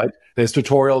top right. There's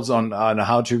tutorials on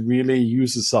how to really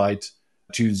use the site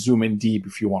to zoom in deep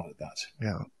if you wanted that.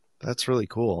 Yeah, that's really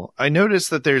cool. I noticed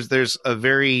that there's a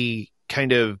very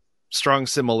kind of strong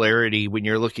similarity when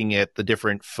you're looking at the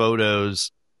different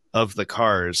photos of the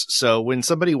cars. So when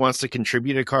somebody wants to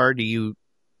contribute a car, do you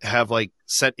have like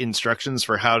set instructions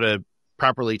for how to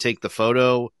properly take the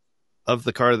photo of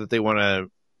the car that they want to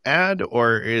add?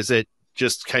 Or is it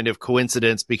just kind of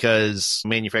coincidence because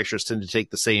manufacturers tend to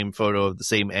take the same photo of the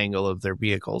same angle of their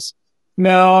vehicles?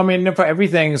 No, I mean, for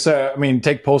everything. So, I mean,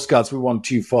 take postcards. We want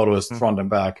 2 photos, front and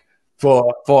back.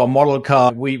 For a model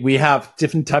car, we have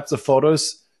different types of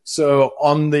photos. So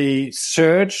on the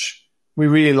search, we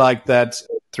really like that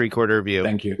 3/4 view.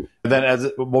 Thank you. Then as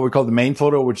what we call the main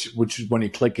photo, which is when you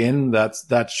click in,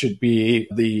 that should be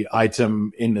the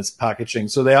item in its packaging.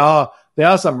 So there are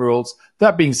some rules.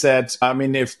 That being said, I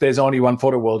mean, if there's only one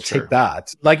photo, we'll take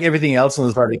that. Like everything else on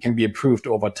the site, it can be approved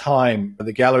over time.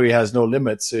 The gallery has no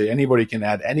limits. So anybody can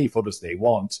add any photos they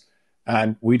want.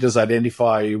 And we just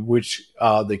identify which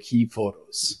are the key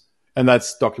photos. And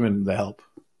that's documented in the help.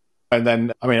 And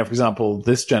then, I mean, for example,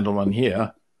 this gentleman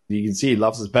here, you can see he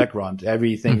loves his background.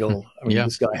 Every single, I mean,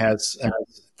 this guy has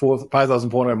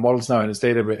 5,400 models now in his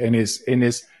database, in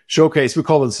his showcase. We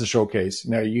call this a showcase.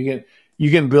 Now you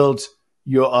can build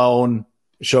your own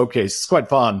showcase. It's quite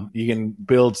fun. You can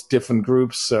build different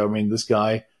groups. So, I mean, this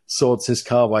guy sorts his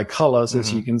car by colors,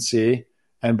 as you can see,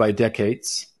 and by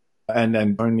decades. And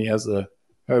then only has the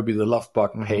Herbie the Love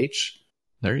Bug page.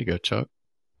 There you go, Chuck.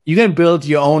 You can build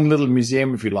your own little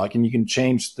museum if you like, and you can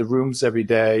change the rooms every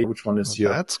day. Which one is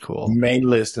your that's cool main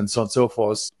list, and so on and so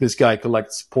forth. This guy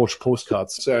collects Porsche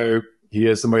postcards. So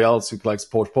here's somebody else who collects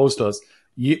Porsche posters.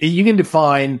 You can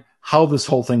define how this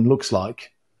whole thing looks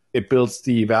like. It builds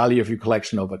the value of your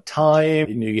collection over time.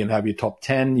 You can have your top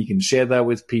 10. You can share that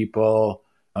with people,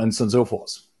 and so on and so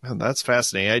forth. Oh, that's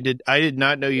fascinating. I did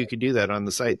not know you could do that on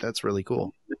the site. That's really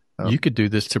cool. You could do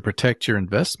this to protect your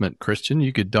investment, Christian.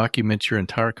 You could document your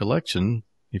entire collection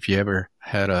if you ever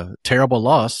had a terrible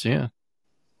loss. Yeah.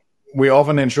 We offer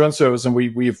an insurance service, and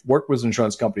we've worked with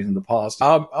insurance companies in the past.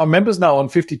 Our members now own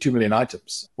 52 million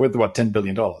items worth about $10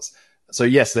 billion. So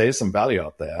yes, there is some value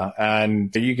out there.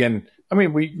 And you can, I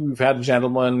mean, we've had a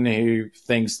gentleman who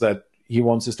thinks that he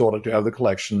wants his daughter to have the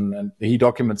collection, and he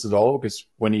documents it all because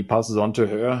when he passes on to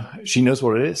her, she knows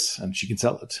what it is and she can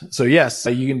sell it. So yes,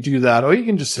 you can do that, or you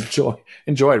can just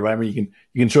enjoy it, right? I mean,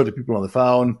 you can show it to people on the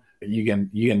phone. You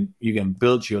can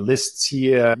build your lists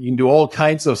here. You can do all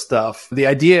kinds of stuff. The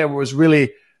idea was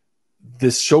really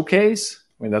this showcase.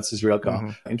 I mean, that's his real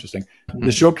car. Interesting.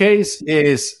 The showcase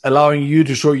is allowing you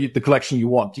to show you the collection you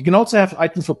want. You can also have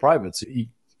items for private. So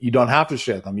you don't have to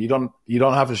share them. You don't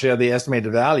have to share the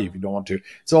estimated value if you don't want to.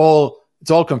 It's all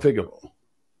configurable.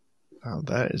 Oh,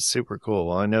 that is super cool.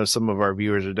 Well, I know some of our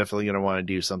viewers are definitely going to want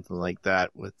to do something like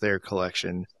that with their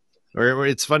collection. Or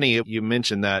it's funny you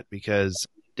mentioned that because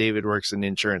David works in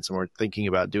insurance, and we're thinking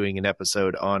about doing an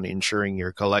episode on insuring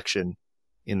your collection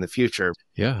in the future.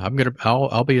 Yeah,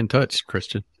 I'll be in touch,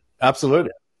 Christian.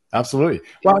 Absolutely.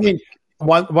 Well, I mean,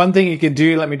 one thing you can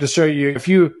do, let me just show you.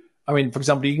 For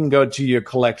example, you can go to your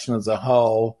collection as a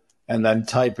whole and then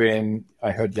type in,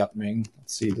 I heard Yapming.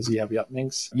 Let's see, does he have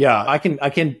Yapmings? Yeah, I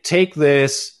can take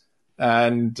this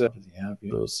and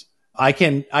I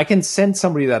can send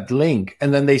somebody that link,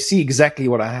 and then they see exactly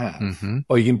what I have.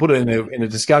 Or you can put it in a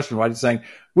discussion, right? It's saying,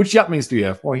 which Yapmings do you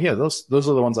have? Oh, here, those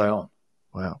are the ones I own.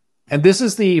 Wow. And this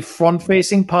is the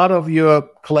front-facing part of your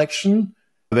collection.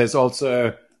 There's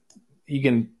also, you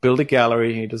can build a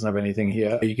gallery. He doesn't have anything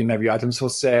here. You can have your items for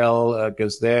sale,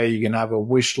 goes there. You can have a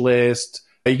wish list.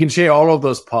 You can share all of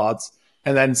those parts.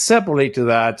 And then separately to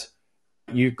that,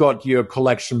 you've got your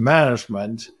collection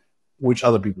management, which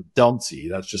other people don't see.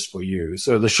 That's just for you.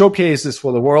 So the showcase is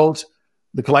for the world.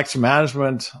 The collection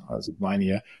management, as mine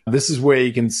here, this is where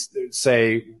you can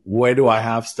say, where do I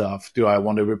have stuff? Do I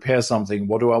want to repair something?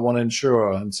 What do I want to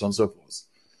insure? And so on and so forth.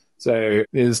 So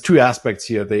there's 2 aspects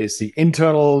here. There's the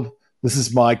internal, this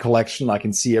is my collection. I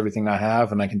can see everything I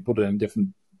have, and I can put it in different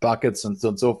buckets and so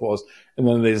on and so forth. And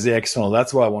then there's the external.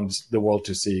 That's what I want the world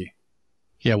to see.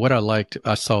 Yeah, what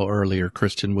I saw earlier,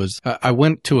 Christian, was I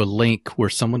went to a link where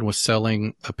someone was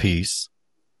selling a piece.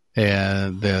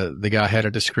 And the guy had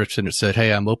a description that said,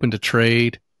 hey, I'm open to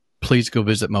trade. please go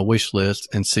visit my wish list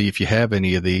and see if you have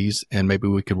any of these, and maybe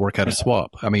we could work out a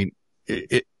swap. I mean,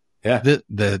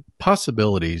 the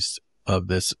possibilities of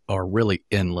this are really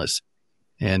endless.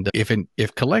 And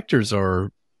if collectors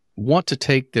want to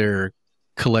take their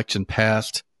collection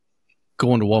past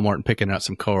going to Walmart and picking out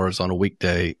some cars on a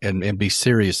weekday and be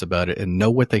serious about it and know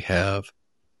what they have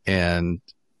and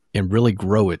really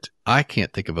grow it, I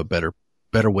can't think of a better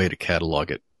way to catalog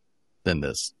it than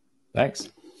this. Thanks.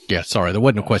 Yeah, sorry, there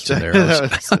wasn't a question there.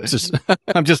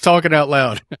 I'm just talking out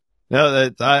loud.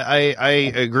 No,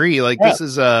 I agree. Like, this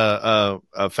is a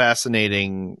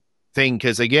fascinating thing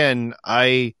because, again,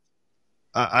 I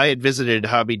had visited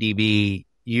HobbyDB.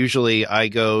 Usually I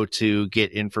go to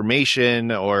get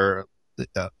information, or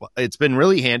it's been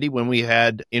really handy when we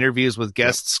had interviews with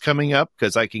guests coming up,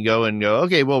 because I can go,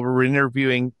 okay, well, we're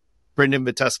interviewing Brendan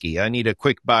Vituski. I need a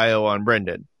quick bio on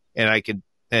Brendan. And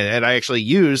I actually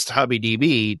used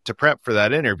HobbyDB to prep for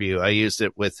that interview. I used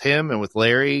it with him and with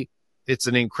Larry. It's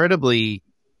an incredibly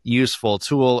useful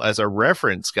tool as a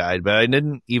reference guide, but I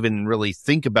didn't even really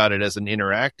think about it as an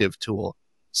interactive tool.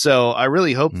 So I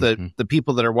really hope that the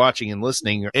people that are watching and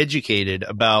listening are educated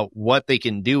about what they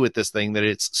can do with this thing, that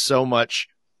it's so much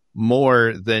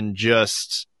more than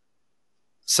just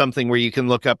something where you can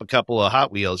look up a couple of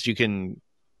Hot Wheels. You can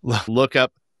look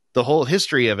up the whole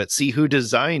history of it, see who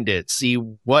designed it, see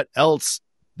what else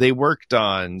they worked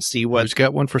on, see what who's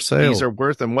got one for sale these are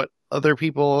worth and what other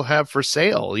people have for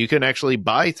sale. You can actually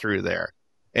buy through there.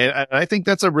 And I think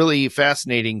that's a really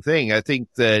fascinating thing. I think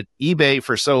that eBay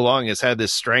for so long has had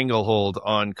this stranglehold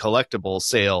on collectible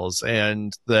sales,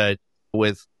 and that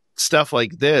with stuff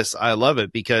like this, I love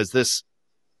it because this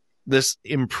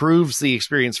improves the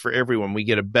experience for everyone. We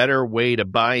get a better way to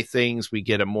buy things. We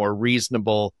get a more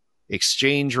reasonable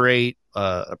exchange rate,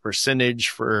 a percentage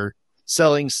for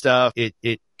selling stuff.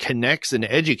 It connects and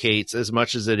educates as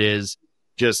much as it is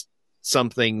just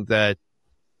something that,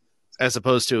 as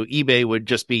opposed to eBay, would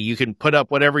just be, you can put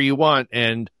up whatever you want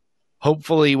and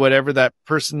hopefully whatever that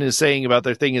person is saying about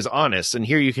their thing is honest. And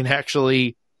here you can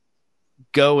actually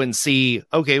go and see,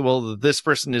 okay, well, this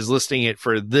person is listing it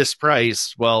for this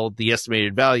price. Well, the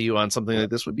estimated value on something like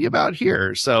this would be about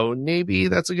here. So maybe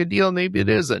that's a good deal. Maybe it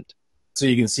isn't. So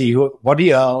you can see what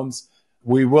he owns.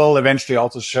 We will eventually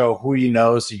also show who he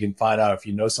knows, so you can find out if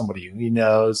you know somebody who he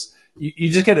knows.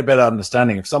 You just get a better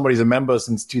understanding. If somebody's a member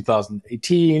since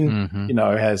 2018,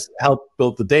 has helped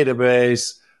build the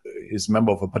database, is a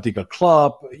member of a particular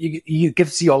club, you get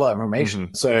to see all that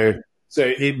information. So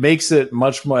it makes it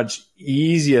much, much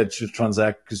easier to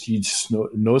transact because you just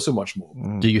know so much more.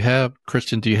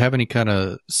 Christian, do you have any kind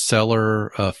of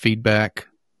seller feedback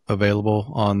available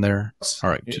on there? All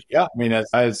right. Yeah. I mean,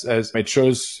 as it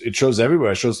shows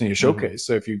everywhere. It shows in your showcase.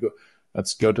 So if you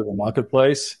let's go to the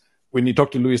marketplace. When you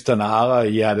talk to Luis Tanara,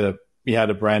 he had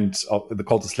a brand called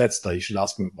the Sledster. You should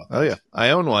ask him about that. Oh yeah,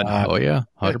 I own one.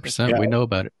 100%. Yeah. We know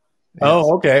about it. Yes.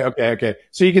 Oh, okay.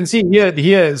 So you can see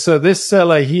here. So this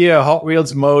seller here, Hot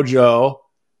Wheels Mojo.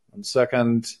 1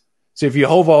 second. So if you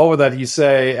hover over that, you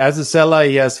say, as a seller,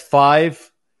 he has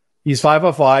 5. He's 5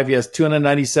 of 5. He has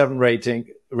 297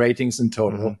 ratings in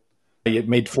total. He had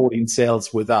made 14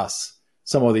 sales with us.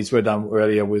 Some of these were done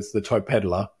earlier with the Toy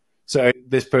Peddler. So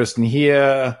this person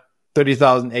here,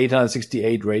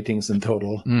 30,868 ratings in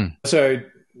total. So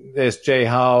there's Jay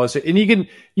House, and you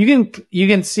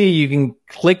can see, you can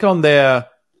click on their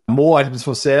more items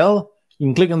for sale. You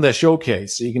can click on their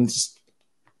showcase. So you can just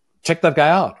check that guy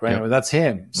out, right? Yep. That's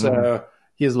him. So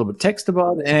here's a little bit of text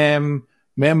about him.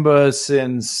 Member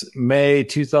since May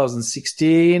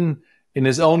 2016. In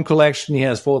his own collection, he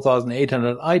has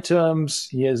 4,800 items.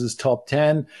 He has his top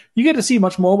 10. You get to see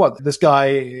much more about this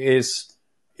guy.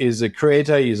 Is a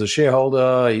creator. He's a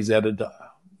shareholder. He's added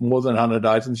more than 100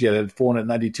 items. He added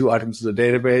 492 items to the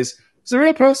database. He's a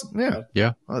real person.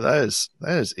 Yeah. Oh, that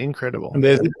is incredible. And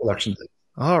there's the collection.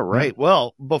 All right.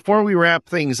 Well, before we wrap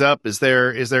things up, is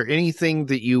there anything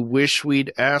that you wish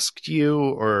we'd asked you,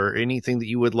 or anything that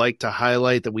you would like to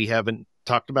highlight that we haven't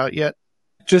talked about yet?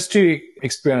 Just to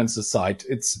experience the site.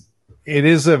 It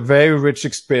is a very rich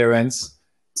experience.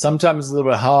 Sometimes a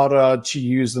little bit harder to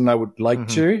use than I would like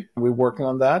to. We're working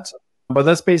on that. But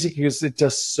that's basically because it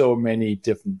does so many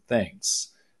different things.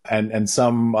 And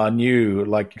some are new,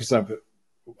 like, because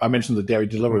I mentioned the dairy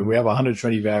delivery. We have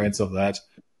 120 variants of that.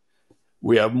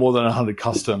 We have more than 100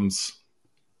 customs.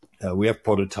 We have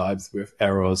prototypes. We have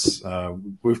errors.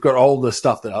 We've got all the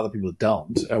stuff that other people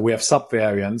don't. We have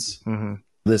sub-variants.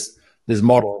 This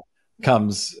model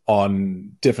comes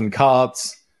on different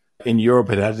cards. In Europe,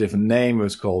 it had a different name. It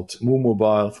was called Moo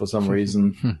Mobile for some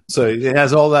reason. So it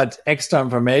has all that extra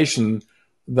information.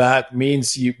 That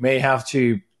means you may have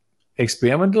to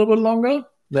experiment a little bit longer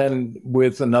than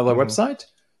with another website,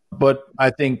 but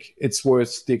I think it's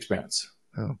worth the experience.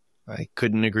 Oh, I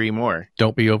couldn't agree more.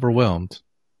 Don't be overwhelmed.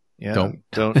 Yeah,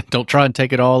 don't try and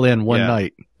take it all in one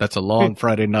night. That's a long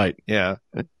Friday night. Yeah.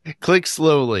 Click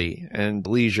slowly and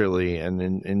leisurely and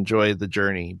enjoy the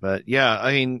journey. But yeah,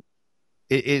 I mean,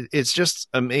 it's just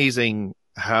amazing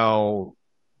how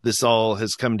this all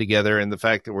has come together, and the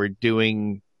fact that we're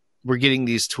getting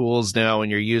these tools now, and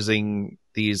you're using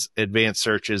these advanced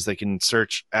searches that can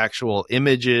search actual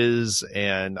images.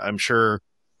 And I'm sure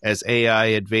as AI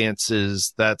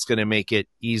advances, that's going to make it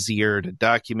easier to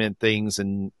document things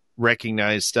and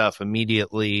recognize stuff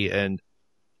immediately and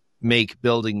make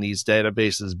building these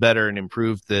databases better and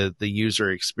improve the user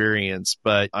experience.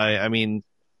 But I mean,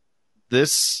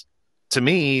 this to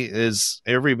me is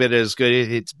every bit as good.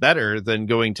 It's better than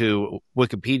going to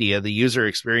Wikipedia. The user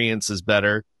experience is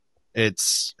better.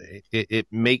 It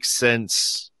makes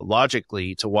sense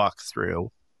logically to walk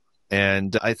through.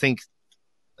 And I think,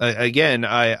 again,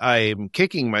 I'm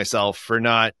kicking myself for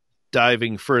not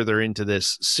diving further into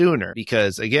this sooner,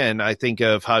 because again, I think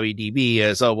of HobbyDB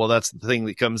as, oh, well, that's the thing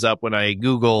that comes up when I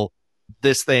Google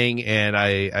this thing, and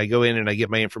I go in and I get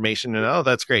my information, and oh,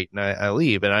 that's great, and I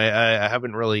leave, and I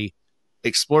haven't really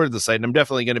explored the site, and I'm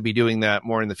definitely going to be doing that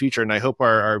more in the future, and I hope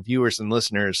our viewers and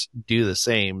listeners do the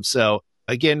same. So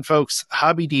again, folks,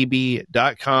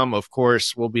 hobbydb.com, of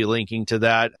course, we'll be linking to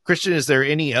that. Christian, is there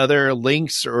any other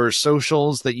links or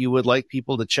socials that you would like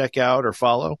people to check out or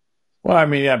follow? Well, I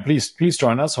mean, yeah, please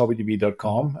join us,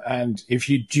 hobbydb.com. And if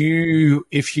you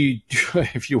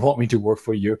want me to work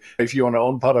for you, if you want to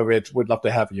own part of it, we'd love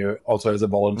to have you also as a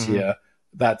volunteer.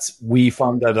 That's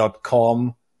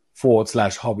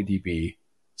wefunder.com/hobbydb.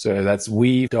 So that's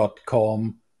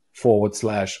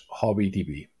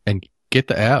we.com/hobbydb. And get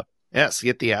the app. Yes,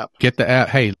 get the app. Get the app.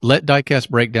 Hey, let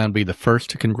Diecast Breakdown be the first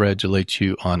to congratulate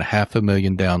you on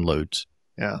 500,000 downloads.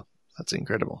 Yeah, that's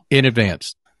incredible. In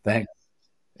advance. Thanks.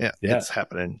 Yeah, it's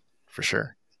happening for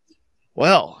sure.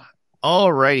 Well,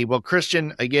 all righty. Well,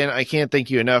 Christian, again, I can't thank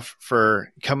you enough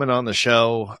for coming on the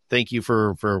show. Thank you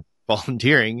for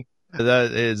volunteering.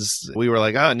 That is, we were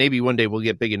like, maybe one day we'll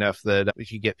get big enough that we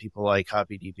could get people like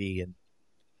HobbyDB and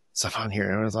stuff on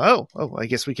here. And I was like, oh, I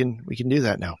guess we can do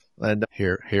that now. And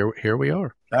here we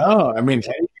are. Oh, I mean,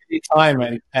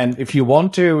 anytime. And if you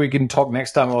want to, we can talk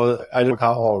next time. Or I don't know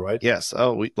how, right? Yes.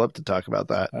 Oh, we'd love to talk about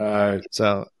that.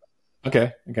 So.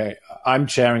 Okay. I'm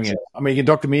sharing it. I mean, you can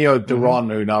talk to me or to Ron,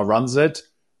 who now runs it,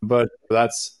 but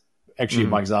that's actually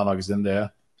Mike Zarnock is in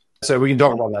there. So we can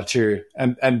talk about that too.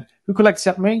 And who collects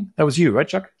Yatming? That was you, right,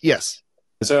 Chuck? Yes.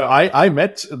 So I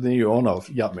met the new owner of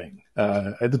Yatming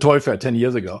at the toy fair 10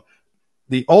 years ago.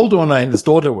 The old owner and his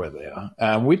daughter were there,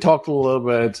 and we talked a little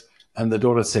bit. And the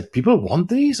daughter said, "People want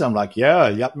these?" I'm like,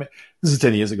 "Yeah, Yatming." This is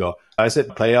 10 years ago. I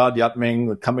said, "Play out Yatming.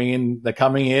 They're coming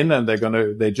in, and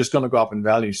they're just gonna go up in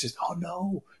value." She said, "Oh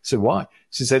no." I said, "Why?"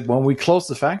 She said, "When we closed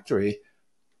the factory,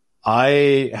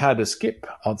 I had a skip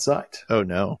outside." Oh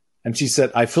no. And she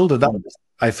said, "I filled it up."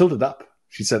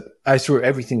 She said, "I threw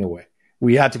everything away.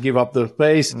 We had to give up the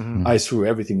space. I threw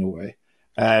everything away."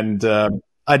 And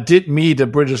I did meet a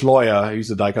British lawyer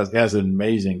who's a diecast. He has an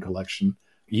amazing collection.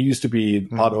 He used to be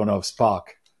part owner of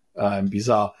Spark and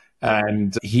Bizarre.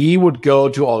 And he would go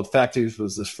to old factories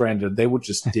with his friend, and they would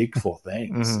just dig for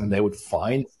things and they would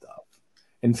find stuff.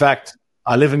 In fact,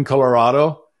 I live in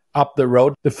Colorado, up the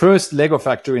road. The first Lego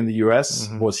factory in the US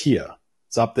was here.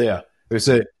 It's up there. There's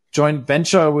a joint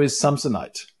venture with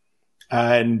Samsonite.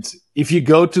 And if you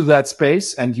go to that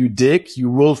space and you dig, you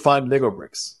will find Lego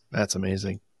bricks. That's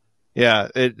amazing. Yeah,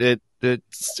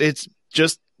 it's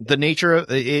just the nature of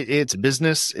it's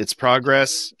business, it's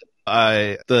progress.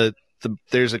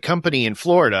 There's a company in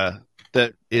Florida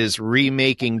that is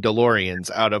remaking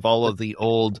DeLoreans out of all of the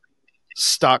old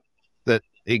stock that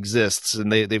exists,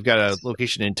 and they've got a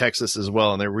location in Texas as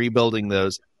well, and they're rebuilding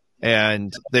those,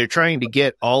 and they're trying to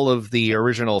get all of the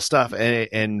original stuff,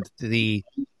 and the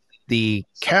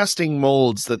casting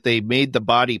molds that they made the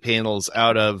body panels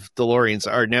out of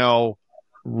DeLoreans are now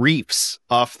reefs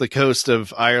off the coast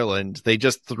of Ireland. They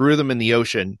just threw them in the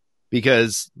ocean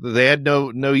because they had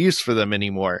no use for them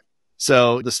anymore.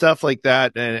 So the stuff like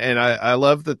that, and I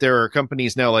love that there are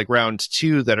companies now like Round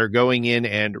 2 that are going in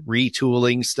and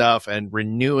retooling stuff and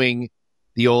renewing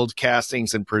the old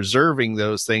castings and preserving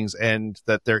those things, and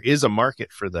that there is a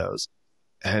market for those.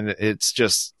 And it's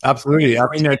just... Absolutely. I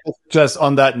mean, just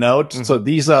on that note, so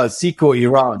these are Zico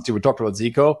Iran. So we talked about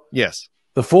Zico. Yes.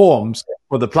 The forms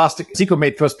for the plastic, Zico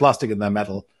made first plastic in their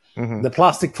metal. The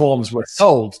plastic forms were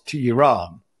sold to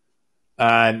Iran.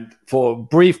 And for a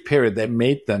brief period, they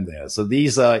made them there. So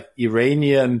these are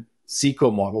Iranian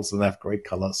Seco models, and they have great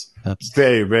colors. That's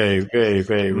very, very, very,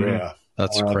 very rare.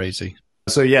 That's crazy.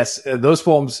 So yes, those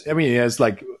forms, I mean, it's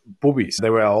like boobies. They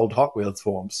were old Hot Wheels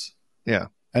forms. Yeah.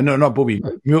 And no, not booby,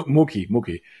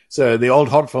 Mookie. So the old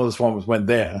Hot Wheels forms went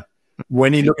there.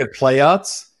 When you look at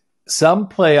playouts, some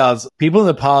playouts, people in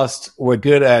the past were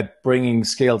good at bringing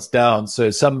scales down. So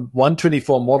some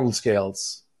 124 model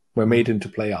scales were made into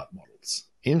playout models.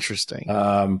 Interesting.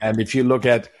 And if you look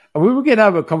at, we can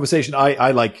have a conversation.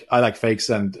 I like fakes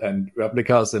and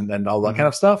replicas and all that kind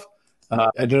of stuff. I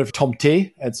don't know if Tom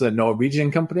T, it's a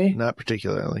Norwegian company. Not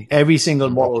particularly. Every single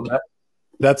model,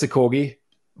 that's a Corgi.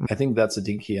 I think that's a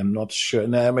Dinky. I'm not sure.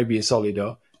 No, that might be a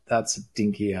Solido. That's a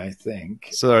Dinky, I think.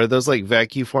 So are those like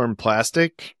vacuum formed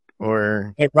plastic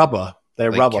or rubber?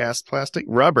 They're like rubber. Cast plastic?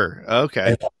 Rubber.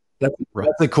 Okay. That's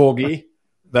a Corgi.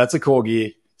 That's a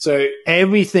Corgi. So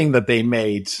everything that they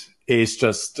made is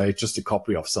just a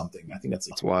copy of something. I think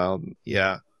that's wild.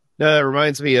 Yeah. No, that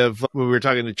reminds me of when we were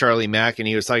talking to Charlie Mack, and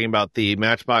he was talking about the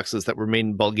matchboxes that were made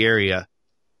in Bulgaria.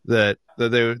 That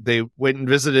they went and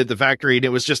visited the factory, and it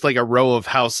was just like a row of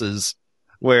houses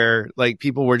where like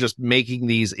people were just making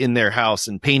these in their house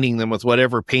and painting them with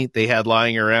whatever paint they had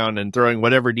lying around and throwing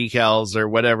whatever decals or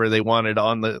whatever they wanted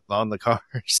on the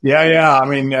cars. Yeah. I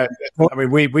mean,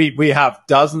 we have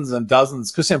dozens and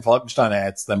dozens. Christian Falkenstein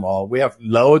adds them all. We have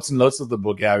loads and loads of the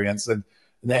Bulgarians, and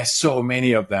there's so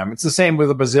many of them. It's the same with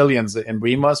the Brazilians in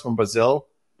Rimas from Brazil.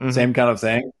 Same kind of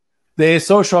thing. They're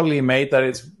so shortly made that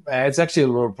it's actually a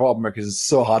little problem because it's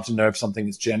so hard to know if something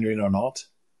is genuine or not.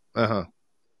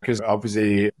 Because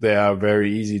obviously they are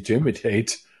very easy to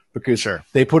imitate because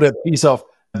they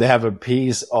have a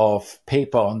piece of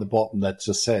paper on the bottom that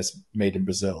just says made in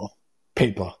Brazil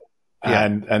paper. Yeah.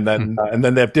 And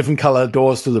then they have different color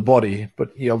doors to the body,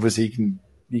 but you can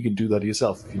do that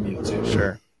yourself if you need to.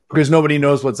 Sure. Because nobody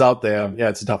knows what's out there. Yeah,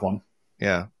 it's a tough one.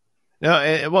 Yeah. No,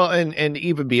 and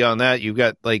even beyond that, you've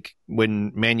got like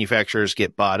when manufacturers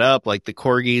get bought up, like the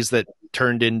Corgis that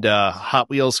turned into Hot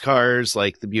Wheels cars,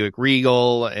 like the Buick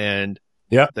Regal, and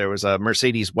there was a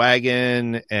Mercedes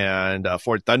wagon and a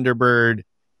Ford Thunderbird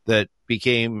that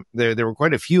became there were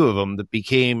quite a few of them that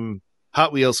became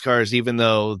Hot Wheels cars, even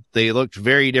though they looked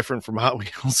very different from Hot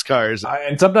Wheels cars.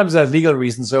 And sometimes there's legal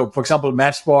reasons. So, for example,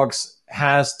 Matchbox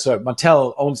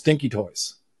Mattel owns Dinky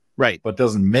Toys, right, but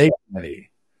doesn't make any.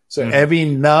 So every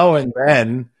now and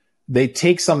then they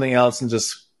take something else and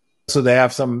there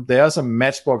are some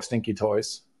Matchbox Dinky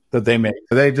Toys that they make.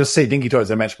 They just say Dinky Toys,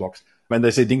 they're Matchbox. When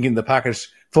they say Dinky in the package,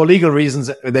 for legal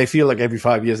reasons, they feel like every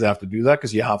 5 years they have to do that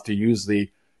because you have to use the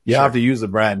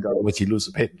brand, otherwise you lose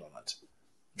the patent on it.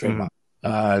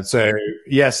 Trademark. So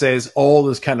yes, there's all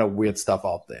this kind of weird stuff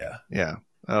out there. Yeah.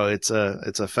 Oh, it's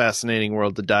a fascinating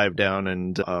world to dive down,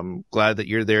 and I'm glad that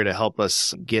you're there to help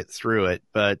us get through it.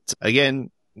 But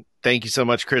again, thank you so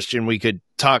much, Christian. We could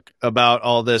talk about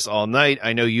all this all night.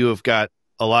 I know you have got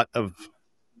a lot of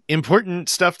important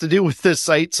stuff to do with this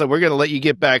site, so we're going to let you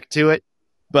get back to it.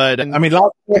 But I mean,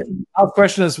 last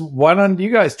question is, why don't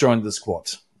you guys join the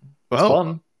squad?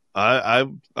 Well,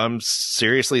 I'm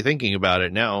seriously thinking about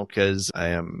it now because I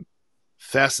am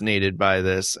fascinated by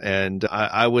this, and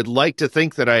I would like to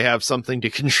think that I have something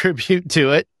to contribute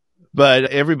to it. But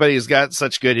everybody's got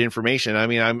such good information. I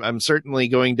mean, I'm certainly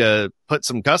going to put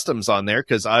some customs on there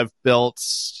because I've built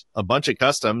a bunch of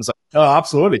customs. Oh,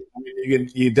 absolutely. I mean,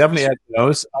 you definitely add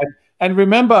those. And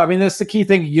remember, I mean, that's the key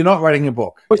thing. You're not writing a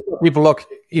book. People, look,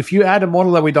 if you add a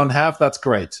model that we don't have, that's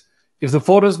great. If the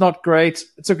photo's not great,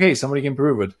 it's okay. Somebody can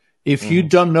prove it. If you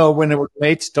don't know when it was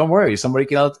made, don't worry.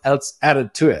 Somebody else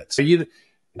added to it. So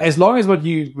as long as what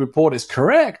you report is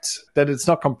correct, that it's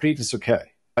not complete, it's okay.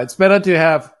 It's better to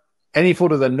have any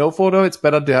photo than no photo. It's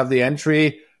better to have the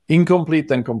entry incomplete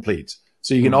than complete.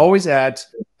 So you can always add,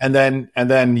 and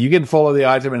then you can follow the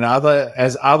item, and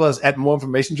as others add more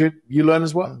information to it, you learn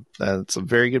as well. That's a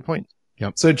very good point.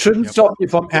 Yep. So it shouldn't stop you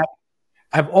from adding.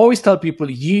 I've always tell people,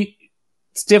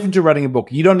 it's different to writing a book.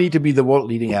 You don't need to be the world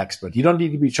leading expert. You don't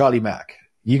need to be Charlie Mack.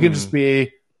 You can just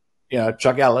be,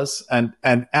 Chuck Ellis and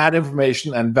add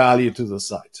information and value to the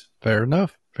site. Fair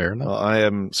enough. Well, I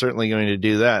am certainly going to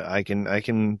do that. I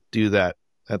can do that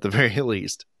at the very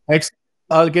least.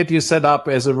 I'll get you set up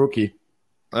as a rookie.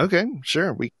 Okay,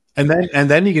 sure. And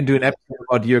then you can do an episode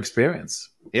about your experience.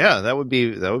 Yeah, that'd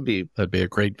be a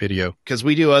great video. Because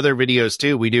we do other videos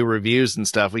too. We do reviews and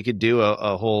stuff. We could do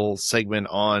a whole segment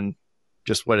on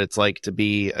just what it's like to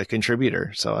be a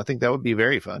contributor. So I think that would be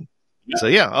very fun. Yeah. So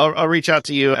yeah, I'll reach out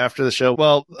to you after the show.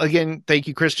 Well, again, thank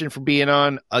you, Christian, for being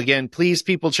on. Again, please,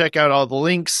 people, check out all the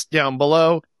links down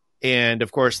below. And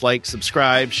of course, like,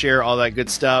 subscribe, share, all that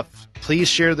good stuff. Please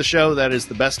share the show. That is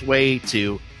the best way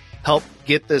to help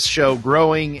get this show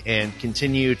growing and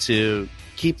continue to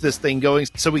keep this thing going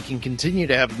so we can continue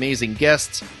to have amazing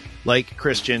guests like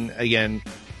Christian. Again,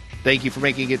 thank you for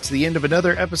making it to the end of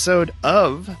another episode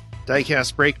of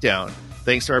Diecast Breakdown.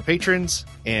 Thanks to our patrons,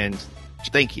 and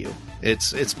thank you.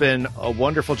 It's been a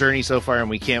wonderful journey so far, and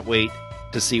we can't wait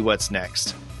to see what's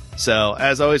next. So,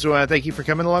 as always, we want to thank you for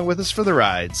coming along with us for the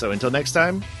ride. So until next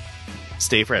time,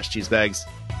 stay fresh, cheese bags.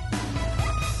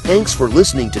 Thanks for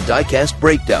listening to Diecast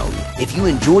Breakdown. If you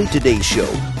enjoyed today's show,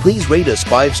 please rate us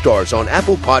 5 stars on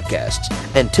Apple Podcasts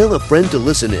and tell a friend to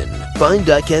listen in. Find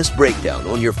Diecast Breakdown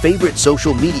on your favorite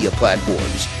social media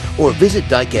platforms or visit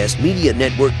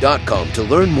diecastmedianetwork.com to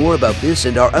learn more about this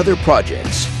and our other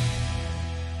projects.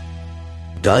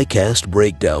 Diecast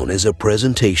Breakdown is a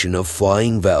presentation of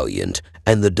Flying Valiant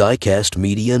and the Diecast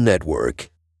Media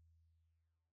Network.